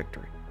claim a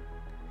victory.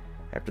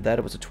 After that,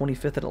 it was a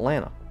 25th at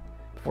Atlanta,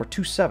 before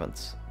 2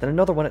 7ths, then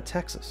another one at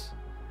Texas.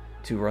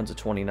 2 runs at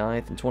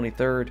 29th and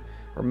 23rd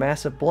were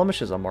massive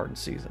blemishes on Martin's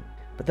season,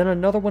 but then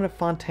another one at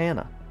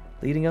Fontana,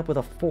 leading up with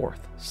a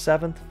 4th,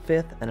 7th,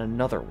 5th, and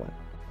another win.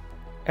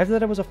 After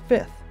that, it was a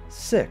 5th,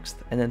 6th,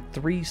 and then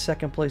 3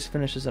 second-place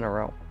finishes in a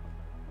row.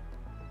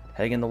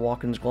 Heading into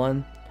Watkins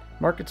Glen,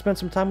 Mark had spent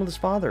some time with his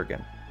father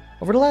again.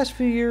 Over the last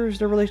few years,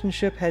 their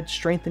relationship had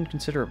strengthened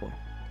considerably.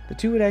 The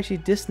two had actually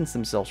distanced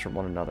themselves from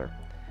one another,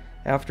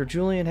 after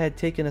Julian had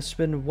taken a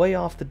spin way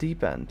off the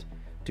deep end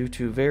due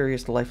to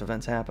various life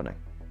events happening.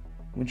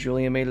 When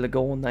Julian made it a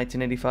goal in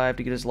 1985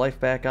 to get his life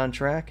back on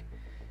track,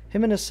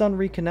 him and his son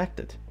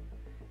reconnected,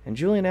 and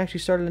Julian actually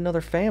started another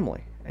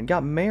family and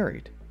got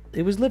married.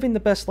 He was living the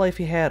best life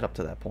he had up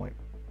to that point,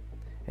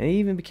 and he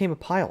even became a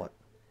pilot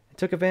and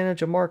took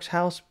advantage of Mark's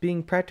house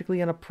being practically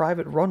on a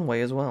private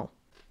runway as well.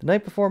 The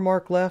night before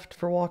Mark left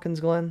for Watkins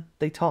Glen,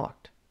 they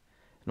talked,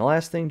 and the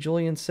last thing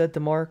Julian said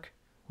to Mark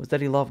was that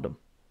he loved him.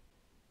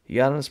 He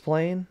got on his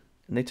plane,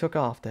 and they took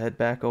off to head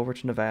back over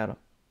to Nevada.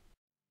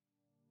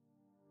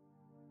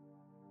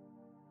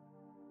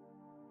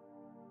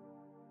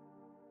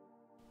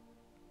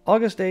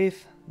 August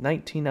 8th,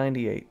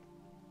 1998.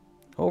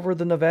 Over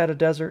the Nevada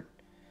desert,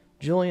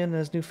 Julian and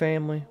his new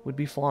family would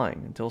be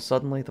flying until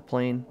suddenly the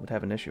plane would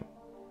have an issue.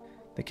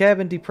 The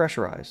cabin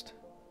depressurized,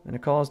 and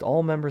it caused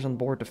all members on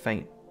board to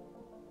faint.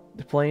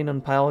 The plane,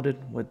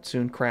 unpiloted, would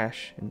soon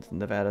crash into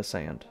Nevada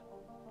sand.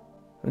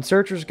 When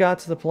searchers got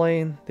to the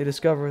plane, they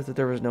discovered that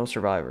there was no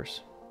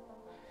survivors.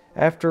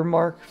 After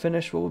Mark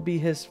finished what would be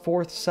his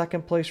 4th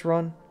second-place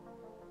run,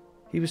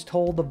 he was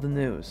told of the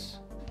news.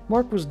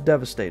 Mark was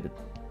devastated,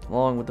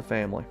 along with the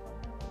family.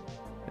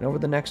 And over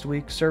the next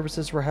week,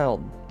 services were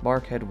held.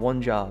 Mark had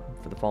one job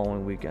for the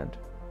following weekend.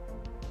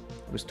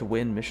 It was to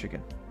win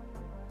Michigan.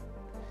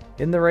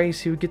 In the race,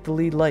 he would get the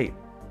lead late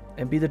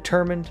and be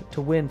determined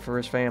to win for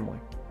his family.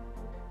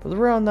 But with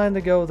around 9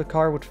 to go, the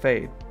car would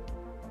fade,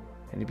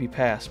 and he'd be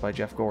passed by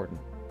Jeff Gordon.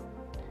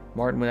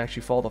 Martin would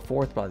actually fall to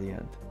 4th by the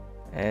end,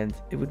 and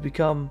it would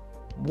become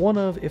one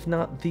of, if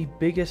not the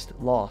biggest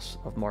loss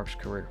of Mark's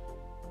career.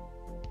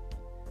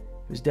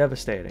 It was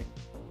devastating,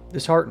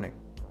 disheartening,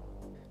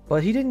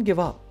 but he didn't give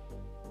up.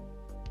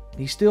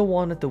 He still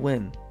wanted to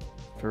win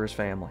for his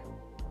family.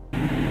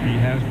 He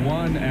has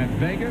won at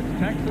Vegas,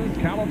 Texas,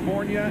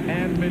 California,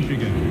 and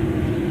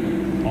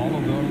Michigan. All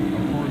of those,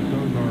 of course,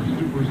 those are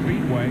super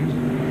speedways.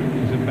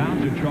 He's about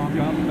to chalk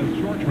up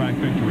a short track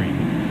victory.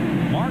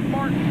 Mark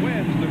Martin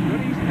wins the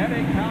Goodies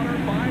Headache Powder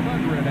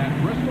 500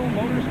 at Bristol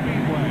Motor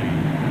Speedway.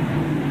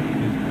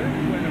 His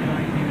 5th win of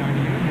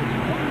 1998, his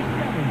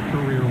 27th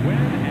career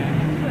win, and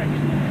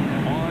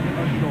 6th on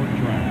a short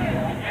track.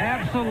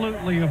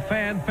 Absolutely a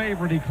fan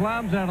favorite. He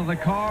climbs out of the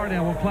car.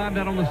 Now will climb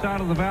down on the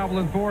side of the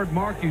Valvoline Ford.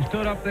 Mark, you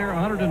stood up there,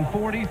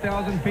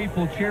 140,000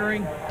 people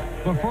cheering.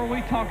 Before we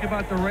talk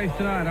about the race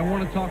tonight, I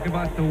want to talk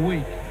about the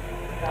week.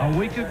 A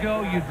week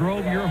ago, you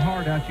drove your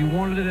heart out. You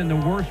wanted it in the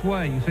worst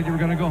way. You said you were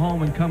going to go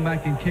home and come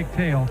back and kick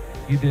tail.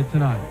 You did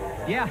tonight.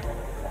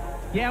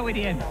 Yeah, we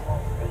did.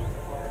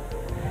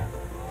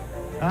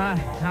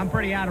 I'm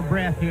pretty out of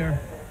breath here.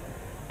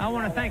 I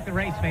want to thank the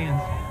race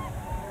fans.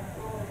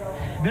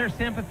 Their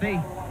sympathy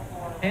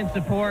and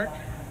support,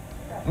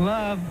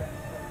 love,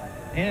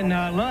 and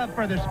love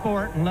for the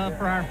sport and love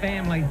for our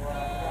family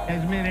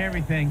has meant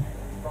everything.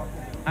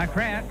 I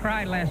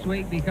cried last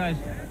week because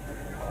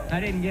I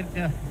didn't get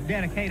to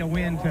dedicate a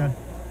win to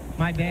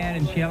my dad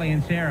and Shelly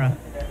and Sarah.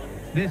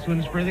 This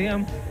one's for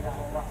them,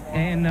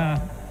 and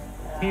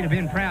he'd have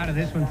been proud of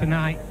this one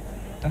tonight.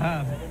 It's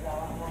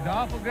an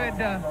awful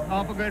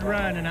good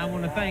run, and I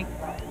want to thank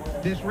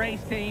this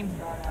race team,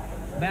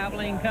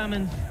 Valvoline,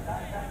 Cummins,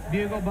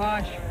 Bugle,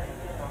 Bosch,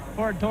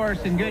 Ford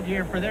Taurus, and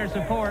Goodyear for their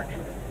support.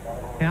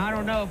 And I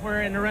don't know if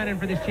we're in the running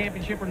for this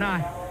championship or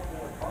not,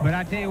 but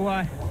I tell you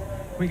what,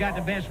 we got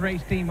the best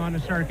race team on the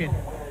circuit,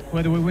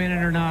 whether we win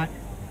it or not.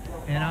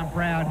 And I'm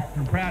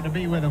proud to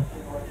be with them.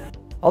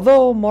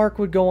 Although Mark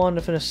would go on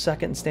to finish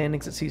second in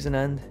standings at season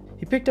end,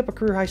 he picked up a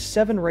career-high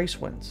 7 race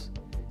wins.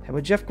 And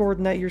with Jeff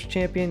Gordon, that year's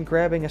champion,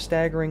 grabbing a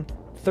staggering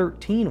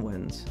 13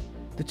 wins,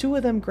 the two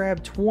of them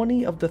grabbed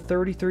 20 of the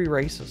 33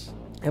 races.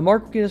 And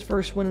Mark would get his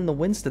first win in the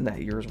Winston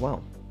that year as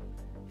well.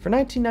 For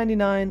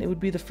 1999, it would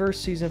be the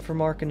first season for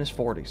Mark in his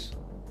 40s.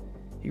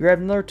 He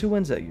grabbed another 2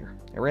 wins that year,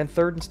 and ran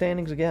third in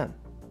standings again.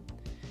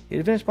 He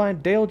had finished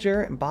behind Dale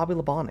Jarrett and Bobby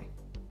Labonte.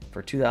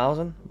 For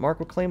 2000, Mark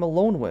would claim a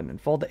lone win and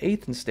fall to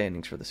 8th in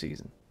standings for the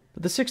season.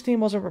 But the 6 team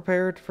wasn't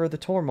prepared for the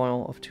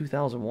turmoil of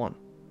 2001.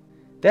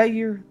 That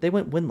year, they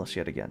went winless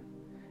yet again,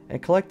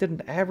 and collected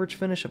an average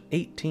finish of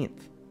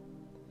 18th.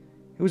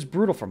 It was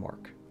brutal for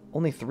Mark.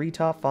 Only 3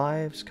 top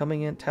 5s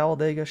coming in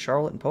Talladega,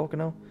 Charlotte, and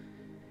Pocono,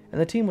 and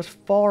the team was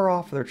far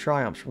off their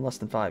triumphs from less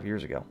than 5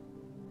 years ago.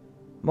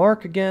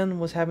 Mark again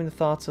was having the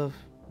thoughts of,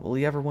 will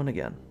he ever win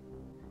again?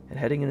 And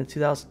heading into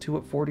 2002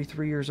 at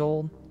 43 years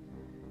old,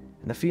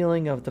 and the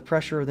feeling of the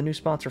pressure of the new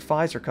sponsor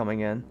Pfizer coming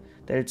in,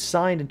 that had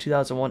signed in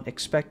 2001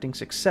 expecting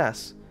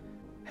success,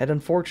 had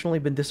unfortunately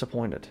been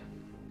disappointed.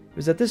 It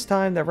was at this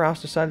time that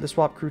Roush decided to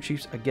swap crew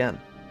chiefs again.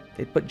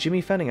 They'd put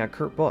Jimmy Fenning on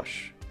Kurt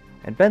Busch,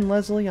 and Ben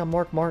Leslie on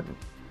Mark Martin.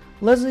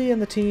 Leslie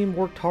and the team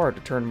worked hard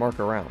to turn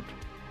Mark around,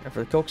 and for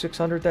the Coke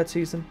 600 that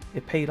season,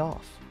 it paid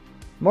off.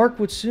 Mark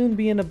would soon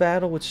be in a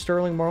battle with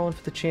Sterling Marlin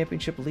for the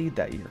championship lead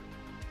that year,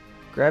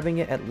 grabbing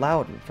it at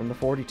Loudon from the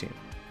 40 team.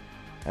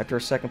 After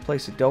a second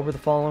place at Dover the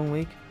following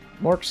week,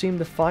 Mark seemed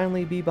to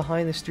finally be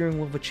behind the steering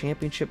wheel of a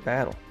championship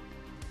battle.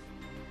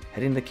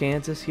 Heading to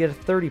Kansas, he had a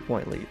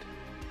 30-point lead,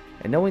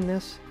 and knowing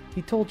this,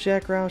 he told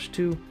Jack Roush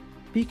to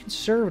be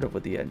conservative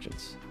with the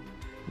engines,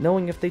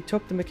 knowing if they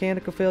took the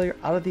mechanical failure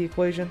out of the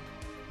equation,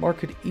 Mark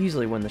could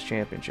easily win this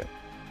championship.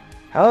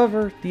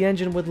 However, the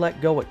engine would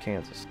let go at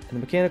Kansas, and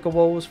the mechanical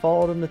woes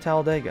followed him to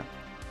Talladega,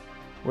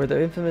 where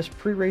the infamous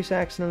pre-race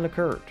accident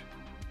occurred.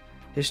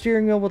 His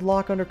steering wheel would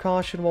lock under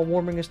caution while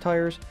warming his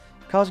tires,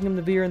 causing him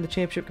to veer in the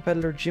championship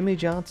competitor Jimmy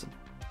Johnson.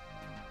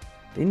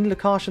 They needed to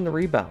caution the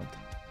rebound,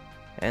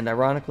 and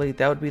ironically,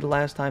 that would be the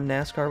last time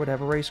NASCAR would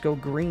have a race go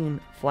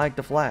green flag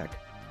to flag,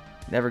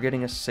 never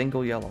getting a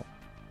single yellow.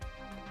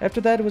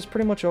 After that, it was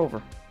pretty much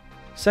over.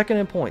 Second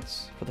in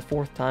points for the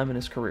 4th time in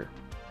his career.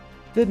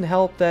 Didn't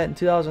help that in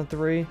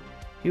 2003,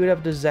 he would have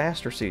a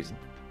disaster season.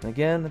 And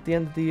again, at the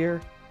end of the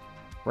year,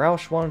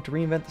 Roush wanted to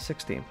reinvent the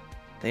 6 team.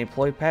 They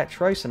employed Pat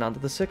Trison onto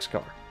the 6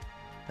 car,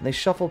 and they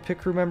shuffled pit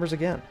crew members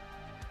again.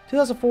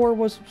 2004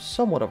 was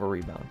somewhat of a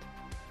rebound.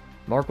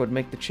 Mark would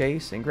make the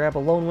chase and grab a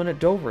lone win at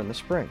Dover in the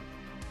spring.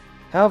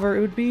 However, it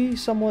would be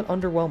somewhat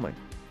underwhelming.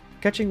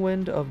 Catching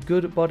wind of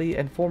good buddy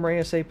and former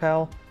ASA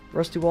pal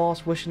Rusty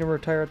Wallace wishing to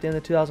retire at the end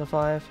of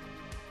 2005,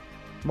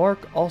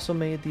 Mark also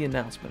made the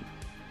announcement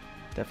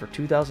that for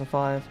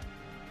 2005,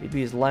 it'd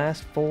be his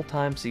last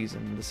full-time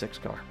season in the 6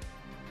 car.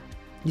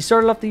 He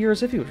started off the year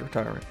as if he was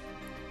retiring,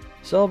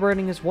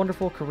 celebrating his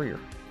wonderful career.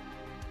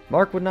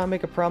 Mark would not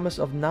make a promise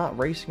of not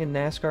racing in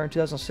NASCAR in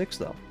 2006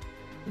 though.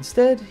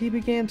 Instead, he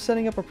began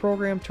setting up a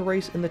program to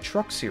race in the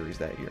Truck Series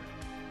that year.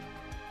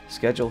 A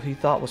schedule he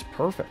thought was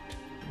perfect.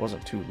 It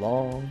wasn't too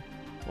long,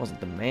 it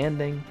wasn't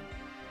demanding,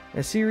 and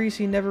a series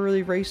he never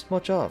really raced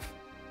much of.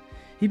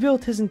 He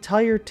built his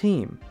entire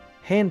team,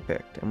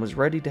 handpicked, and was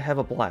ready to have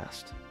a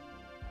blast.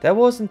 That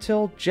was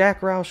until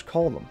Jack Roush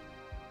called him.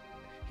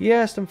 He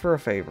asked him for a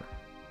favor.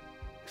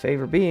 The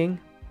favor being,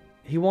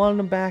 he wanted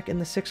him back in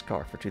the 6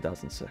 car for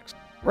 2006.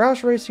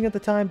 Roush Racing at the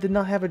time did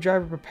not have a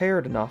driver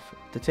prepared enough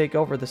to take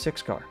over the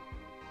 6 car.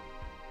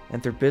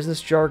 And through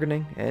business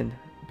jargoning and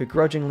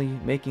begrudgingly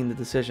making the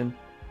decision,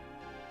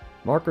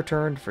 Mark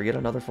returned for yet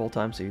another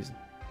full-time season.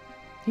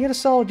 He had a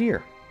solid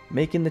year,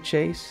 making the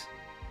chase,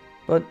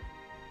 but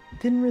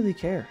didn't really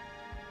care.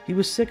 He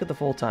was sick of the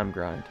full-time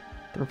grind,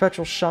 the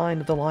perpetual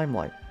shine of the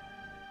limelight.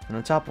 And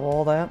on top of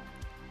all that,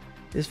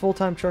 his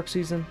full-time truck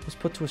season was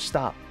put to a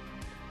stop,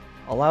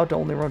 allowed to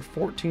only run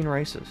 14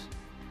 races,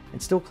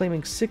 and still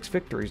claiming 6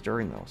 victories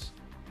during those.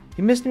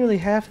 He missed nearly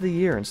half of the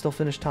year and still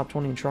finished top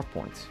 20 in truck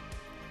points.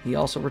 He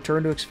also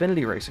returned to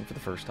Xfinity racing for the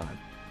first time,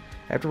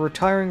 after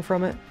retiring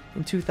from it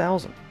in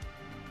 2000.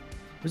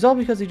 It was all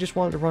because he just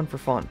wanted to run for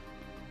fun.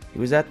 He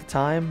was at the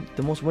time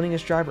the most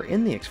winningest driver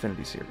in the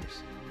Xfinity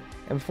Series.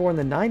 And before in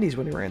the 90s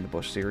when he ran the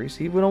Busch Series,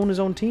 he would own his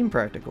own team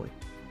practically.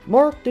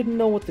 Mark didn't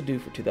know what to do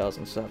for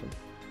 2007.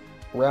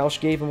 Roush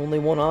gave him only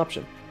one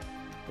option: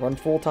 run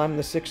full-time in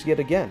the 6 yet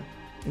again.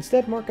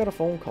 Instead, Mark got a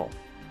phone call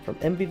from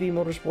MBV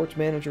Motorsports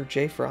manager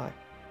Jay Fry.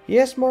 He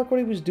asked Mark what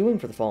he was doing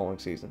for the following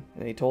season,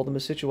 and he told him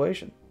his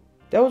situation.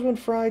 That was when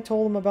Fry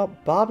told him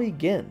about Bobby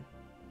Ginn,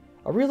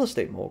 a real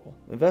estate mogul,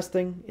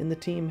 investing in the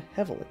team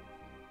heavily.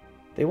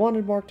 They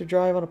wanted Mark to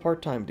drive on a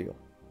part-time deal.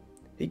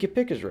 He could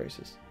pick his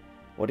races,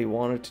 what he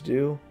wanted to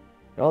do,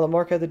 and all that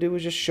Mark had to do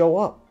was just show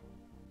up.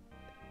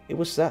 It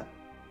was set.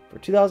 For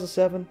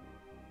 2007,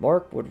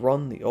 Mark would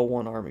run the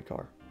 01 Army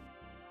car.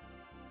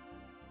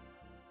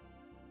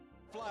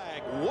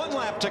 Flag, 1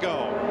 lap to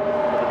go.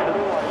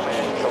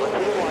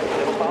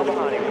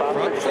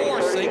 Front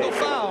 4, single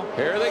foul.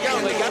 Here they go.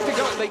 They got to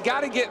go. They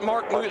got to get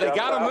Mark moving. They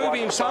got to move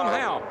him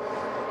somehow.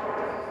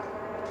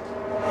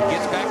 He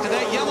gets back to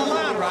that yellow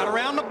line right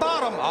around the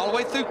bottom, all the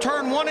way through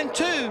turn 1 and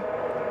 2.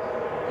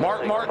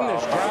 Mark Martin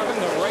is driving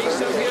the race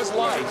of his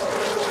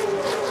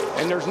life,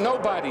 and there's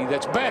nobody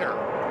that's better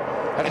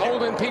at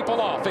holding people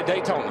off at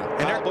Daytona. And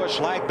Kyle Busch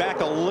lagged back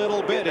a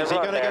little bit. Is he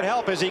going to get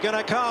help? Is he going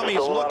to come? He's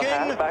looking.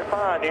 Back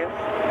behind you.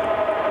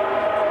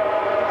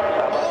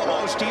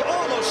 He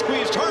almost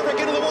squeezed Harvick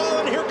into the wall,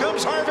 and here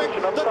comes Harvick,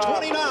 the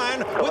 29,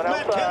 with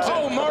Matt Kenseth.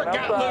 Oh, Mark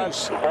got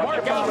loose.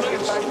 Mark got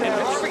loose.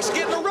 And Harvick's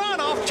getting a run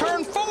off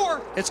turn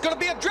 4. It's going to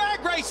be a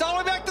drag race all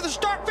the way back to the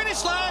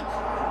start-finish line.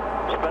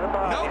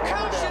 No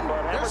caution.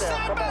 They're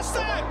side by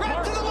side,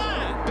 right to the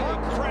line.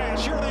 Big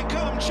crash. Here they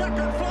come.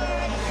 Checkered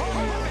flag.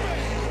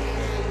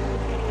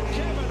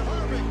 Kevin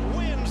Harvick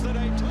wins the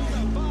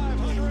Daytona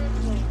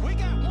 500. We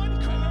got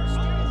one car.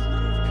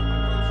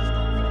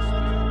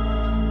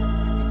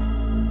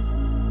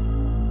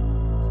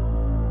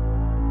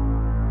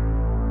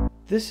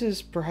 This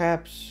is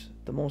perhaps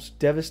the most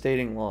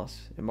devastating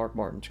loss in Mark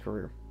Martin's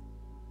career.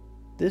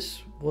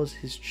 This was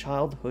his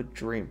childhood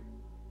dream.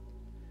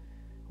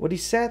 What he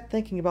sat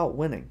thinking about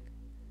winning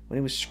when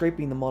he was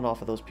scraping the mud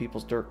off of those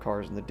people's dirt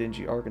cars in the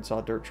dingy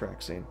Arkansas dirt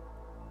track scene.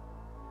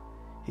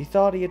 He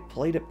thought he had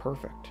played it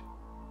perfect.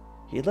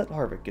 He had let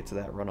Harvick get to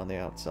that run on the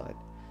outside,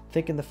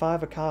 thinking the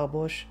 5 of Kyle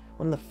Busch,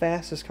 one of the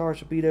fastest cars,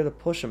 would be there to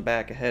push him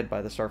back ahead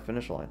by the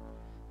start-finish line.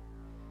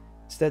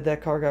 Instead,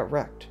 that car got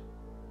wrecked.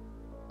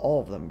 All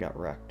of them got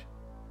wrecked.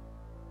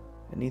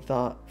 And he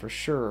thought for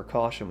sure a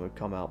caution would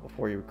come out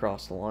before he would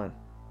cross the line.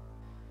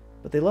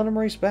 But they let him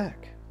race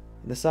back,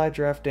 and the side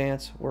draft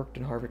dance worked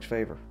in Harvick's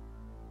favor.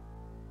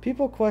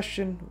 People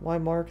question why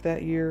Mark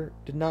that year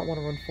did not want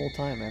to run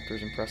full-time after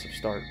his impressive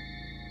start.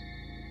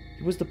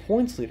 He was the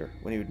points leader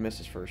when he would miss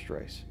his first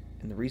race,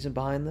 and the reason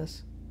behind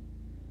this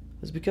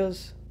was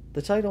because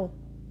the title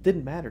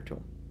didn't matter to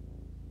him.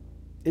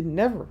 It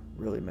never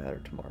really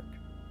mattered to Mark.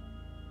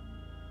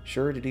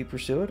 Sure, did he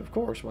pursue it? Of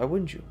course, why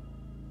wouldn't you?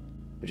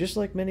 But just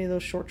like many of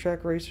those short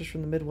track racers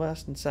from the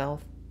Midwest and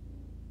South,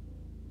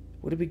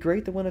 would it be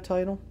great to win a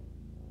title?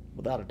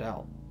 Without a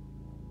doubt.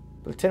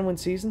 But a 10-win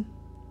season?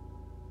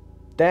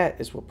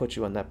 That is what puts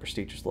you on that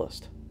prestigious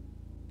list.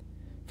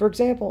 For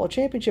example, a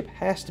championship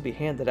has to be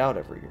handed out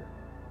every year.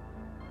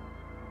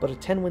 But a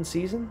 10-win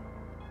season?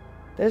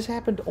 That has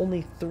happened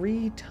only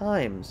 3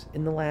 times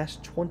in the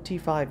last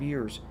 25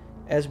 years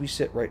as we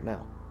sit right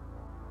now.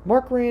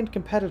 Mark ran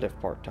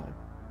competitive part-time.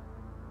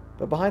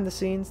 But behind the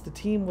scenes, the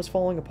team was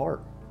falling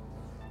apart.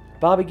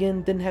 Bobby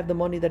Ginn didn't have the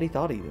money that he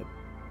thought he did.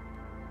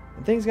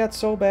 And things got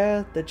so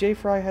bad that Jay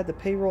Fry had to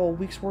payroll a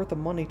week's worth of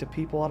money to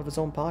people out of his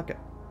own pocket.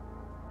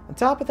 On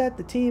top of that,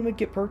 the team would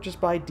get purchased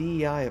by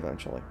DEI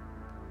eventually.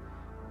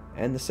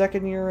 And the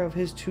second year of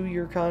his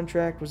 2-year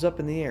contract was up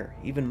in the air,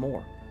 even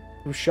more.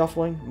 Through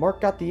shuffling, Mark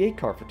got the 8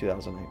 car for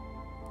 2008.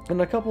 And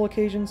on a couple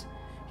occasions,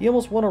 he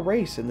almost won a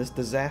race in this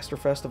disaster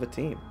fest of a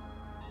team.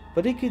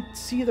 But he could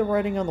see the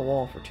writing on the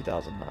wall for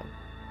 2009.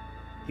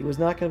 He was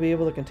not going to be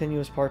able to continue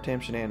his part-time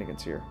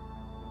shenanigans here.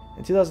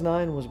 And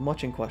 2009 was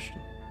much in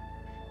question.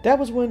 That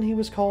was when he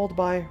was called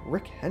by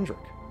Rick Hendrick.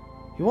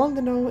 He wanted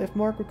to know if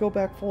Mark would go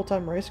back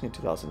full-time racing in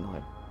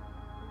 2009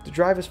 to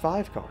drive his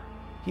 5 car.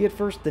 He had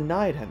first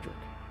denied Hendrick,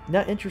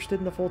 not interested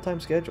in the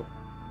full-time schedule.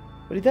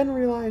 But he then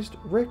realized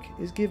Rick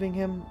is giving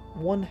him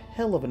one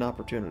hell of an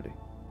opportunity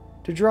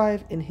to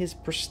drive in his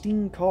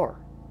pristine car.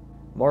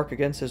 Mark,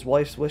 against his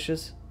wife's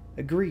wishes,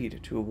 agreed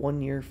to a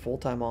 1-year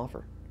full-time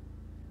offer,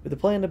 with the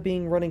plan of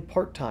being running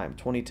part-time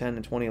 2010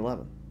 and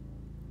 2011.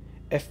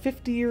 At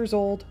 50 years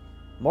old,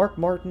 Mark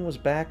Martin was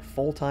back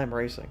full-time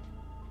racing.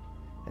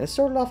 And it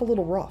started off a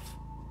little rough.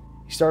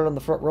 He started on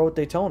the front row at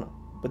Daytona,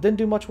 but didn't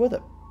do much with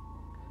it.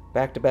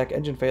 Back-to-back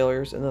engine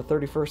failures and the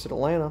 31st at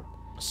Atlanta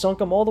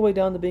sunk him all the way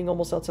down to being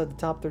almost outside the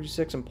top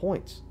 36 in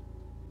points.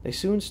 They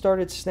soon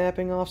started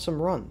snapping off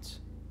some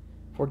runs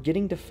before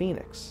getting to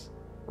Phoenix,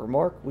 where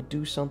Mark would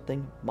do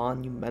something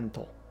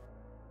monumental.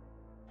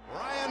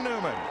 Ryan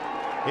Newman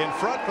in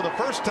front for the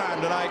first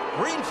time tonight.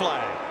 Green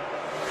flag.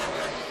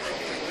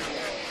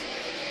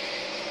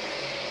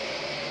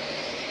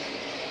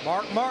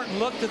 Mark Martin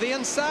looked to the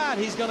inside.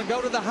 He's going to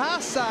go to the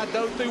high side,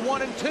 though, through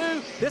 1 and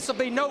 2. This will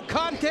be no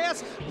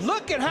contest.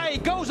 Look at how he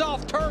goes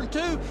off turn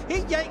 2.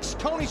 He yanks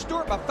Tony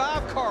Stewart by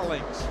 5 car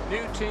lengths.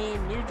 New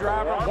team, new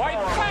driver, white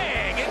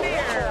flag in the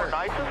air.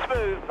 Nice and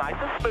smooth, nice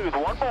and smooth.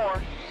 One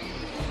more.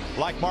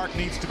 Like Mark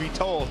needs to be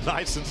told,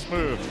 nice and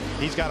smooth.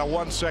 He's got a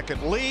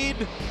 1-second lead.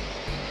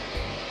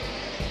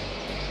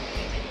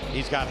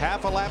 He's got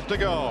half a lap to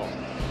go.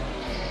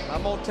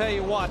 I'm going to tell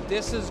you what,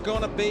 this is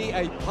going to be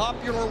a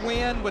popular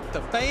win with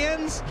the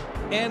fans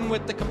and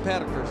with the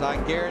competitors. I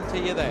can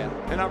guarantee you that.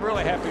 And I'm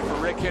really happy for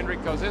Rick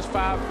Hendrick because this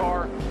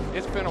 5-car,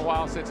 it's been a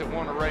while since it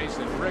won a race,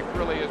 and Rick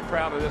really is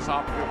proud of this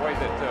opposite way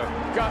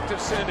that got to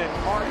send it.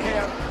 Mark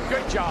had.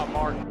 Good job,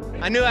 Mark.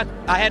 I knew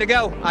I had to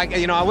go.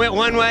 I went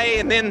one way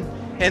and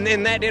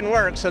then that didn't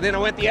work, so then I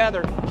went the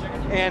other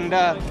and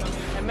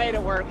made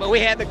it work. But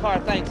we had the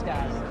car. Thanks,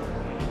 guys.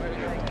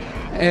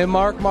 And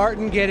Mark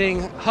Martin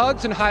getting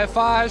hugs and high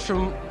fives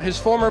from his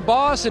former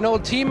boss and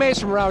old teammates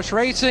from Roush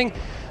Racing.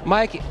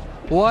 Mike,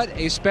 what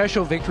a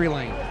special victory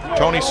lane.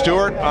 Tony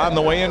Stewart on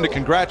the way in to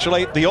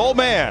congratulate the old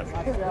man.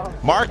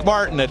 Mark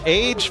Martin at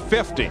age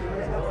 50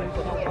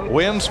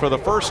 wins for the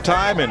first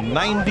time in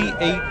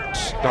 98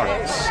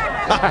 starts.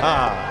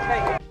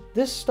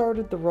 This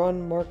started the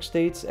run Mark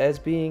states as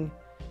being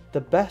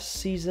the best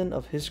season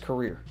of his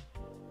career.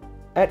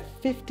 At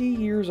 50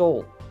 years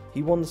old,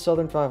 he won the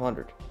Southern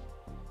 500.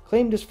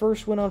 Claimed his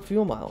first win on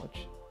fuel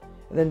mileage,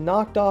 and then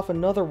knocked off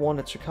another one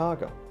at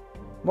Chicago.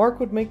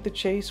 Mark would make the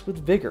chase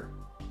with vigor,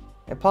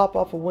 and pop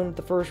off a win at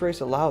the first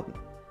race at Loudon.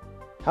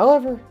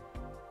 However,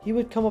 he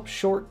would come up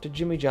short to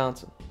Jimmy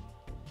Johnson,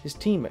 his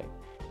teammate,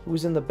 who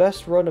was in the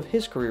best run of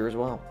his career as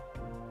well.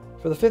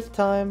 For the 5th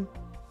time,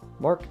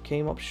 Mark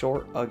came up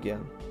short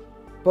again.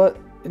 But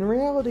in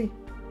reality,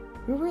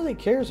 who really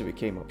cares if he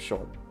came up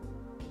short?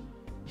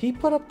 He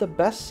put up the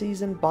best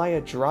season by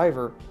a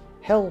driver,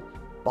 hell,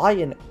 by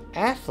an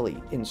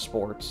athlete in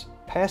sports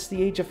past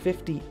the age of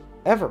 50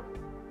 ever.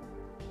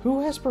 Who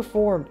has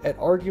performed at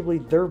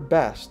arguably their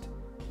best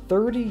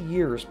 30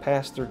 years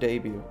past their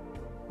debut?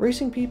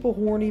 Racing people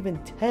who weren't even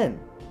 10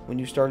 when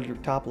you started your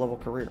top level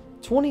career.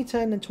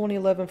 2010 and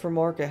 2011 for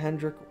Mark at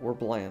Hendrick were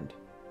bland.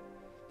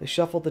 They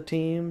shuffled the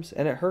teams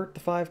and it hurt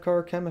the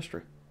 5-car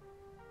chemistry.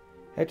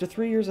 After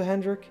 3 years of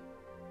Hendrick,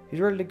 he's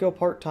ready to go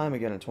part-time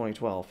again in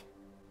 2012.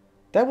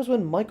 That was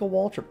when Michael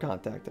Waltrip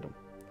contacted him,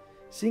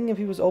 seeing if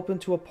he was open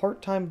to a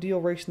part-time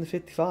deal racing the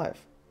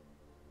 55.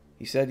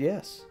 He said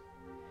yes,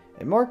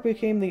 and Mark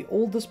became the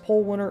oldest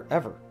pole winner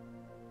ever,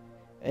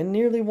 and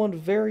nearly won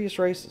various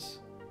races.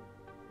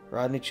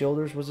 Rodney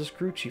Childers was his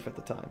crew chief at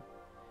the time,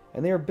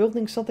 and they were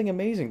building something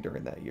amazing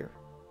during that year.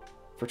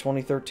 For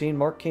 2013,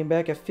 Mark came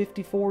back at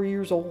 54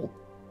 years old,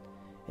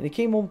 and he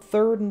came home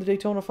 3rd in the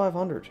Daytona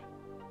 500,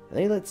 and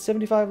they led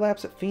 75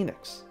 laps at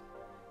Phoenix.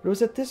 But it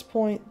was at this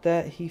point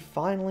that he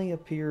finally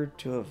appeared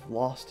to have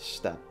lost a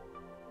step.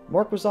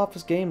 Mark was off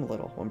his game a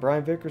little when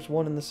Brian Vickers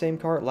won in the same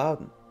car at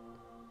Loudon.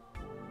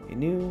 He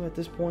knew at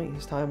this point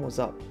his time was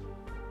up,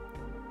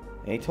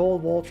 and he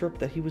told Waltrip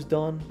that he was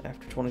done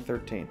after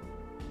 2013.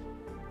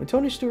 When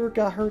Tony Stewart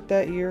got hurt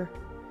that year,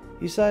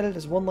 he decided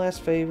as one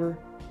last favor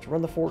to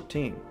run the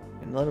 14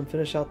 and let him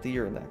finish out the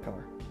year in that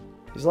car.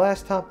 His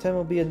last top 10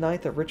 will be a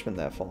 9th at Richmond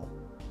that fall,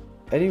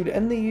 and he would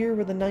end the year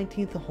with a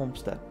 19th at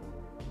Homestead.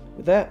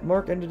 With that,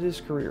 Mark ended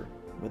his career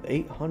with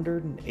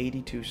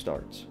 882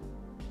 starts.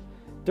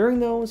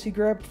 During those, he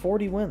grabbed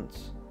 40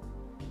 wins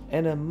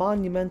and a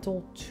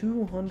monumental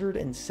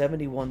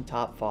 271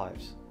 top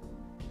 5s.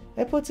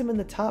 That puts him in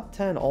the top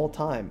 10 all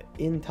time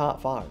in top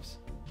 5s,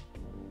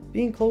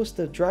 being close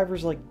to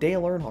drivers like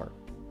Dale Earnhardt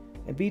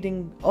and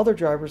beating other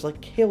drivers like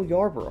Cale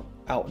Yarborough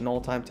out in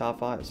all-time top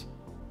 5s.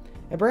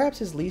 And perhaps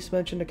his least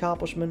mentioned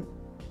accomplishment,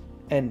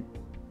 and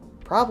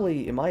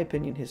probably in my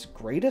opinion his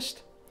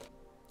greatest,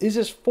 is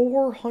his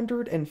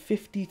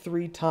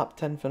 453 top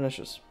 10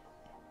 finishes,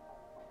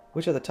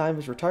 which at the time of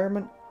his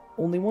retirement,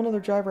 only one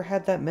other driver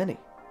had that many: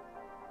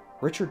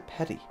 Richard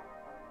Petty.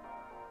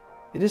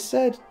 It is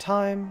said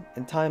time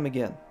and time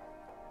again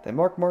that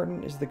Mark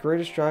Martin is the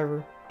greatest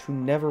driver to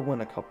never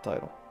win a Cup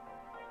title.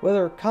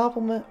 Whether a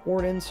compliment or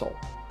an insult,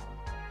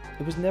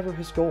 it was never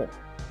his goal.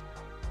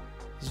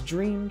 His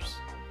dreams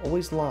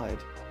always lied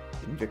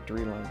in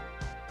victory lane.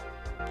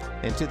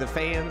 And to the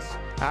fans,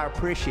 I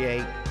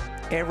appreciate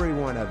every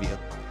one of you,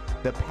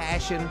 the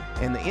passion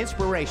and the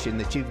inspiration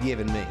that you've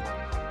given me.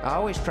 I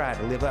always try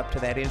to live up to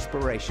that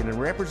inspiration and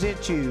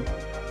represent you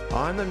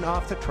on and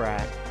off the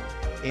track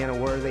in a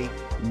worthy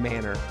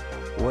manner,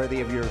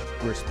 worthy of your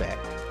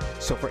respect.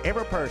 So for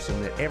every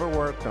person that ever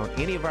worked on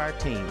any of our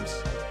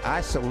teams,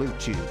 I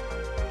salute you.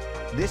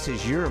 This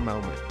is your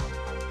moment,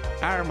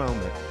 our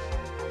moment.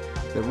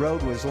 The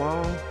road was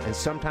long and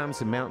sometimes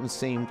the mountains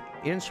seemed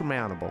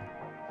insurmountable.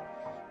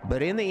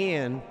 But in the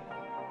end,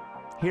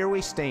 here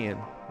we stand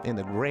in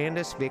the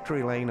grandest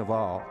victory lane of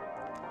all.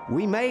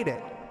 We made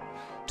it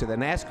to the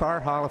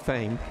NASCAR Hall of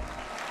Fame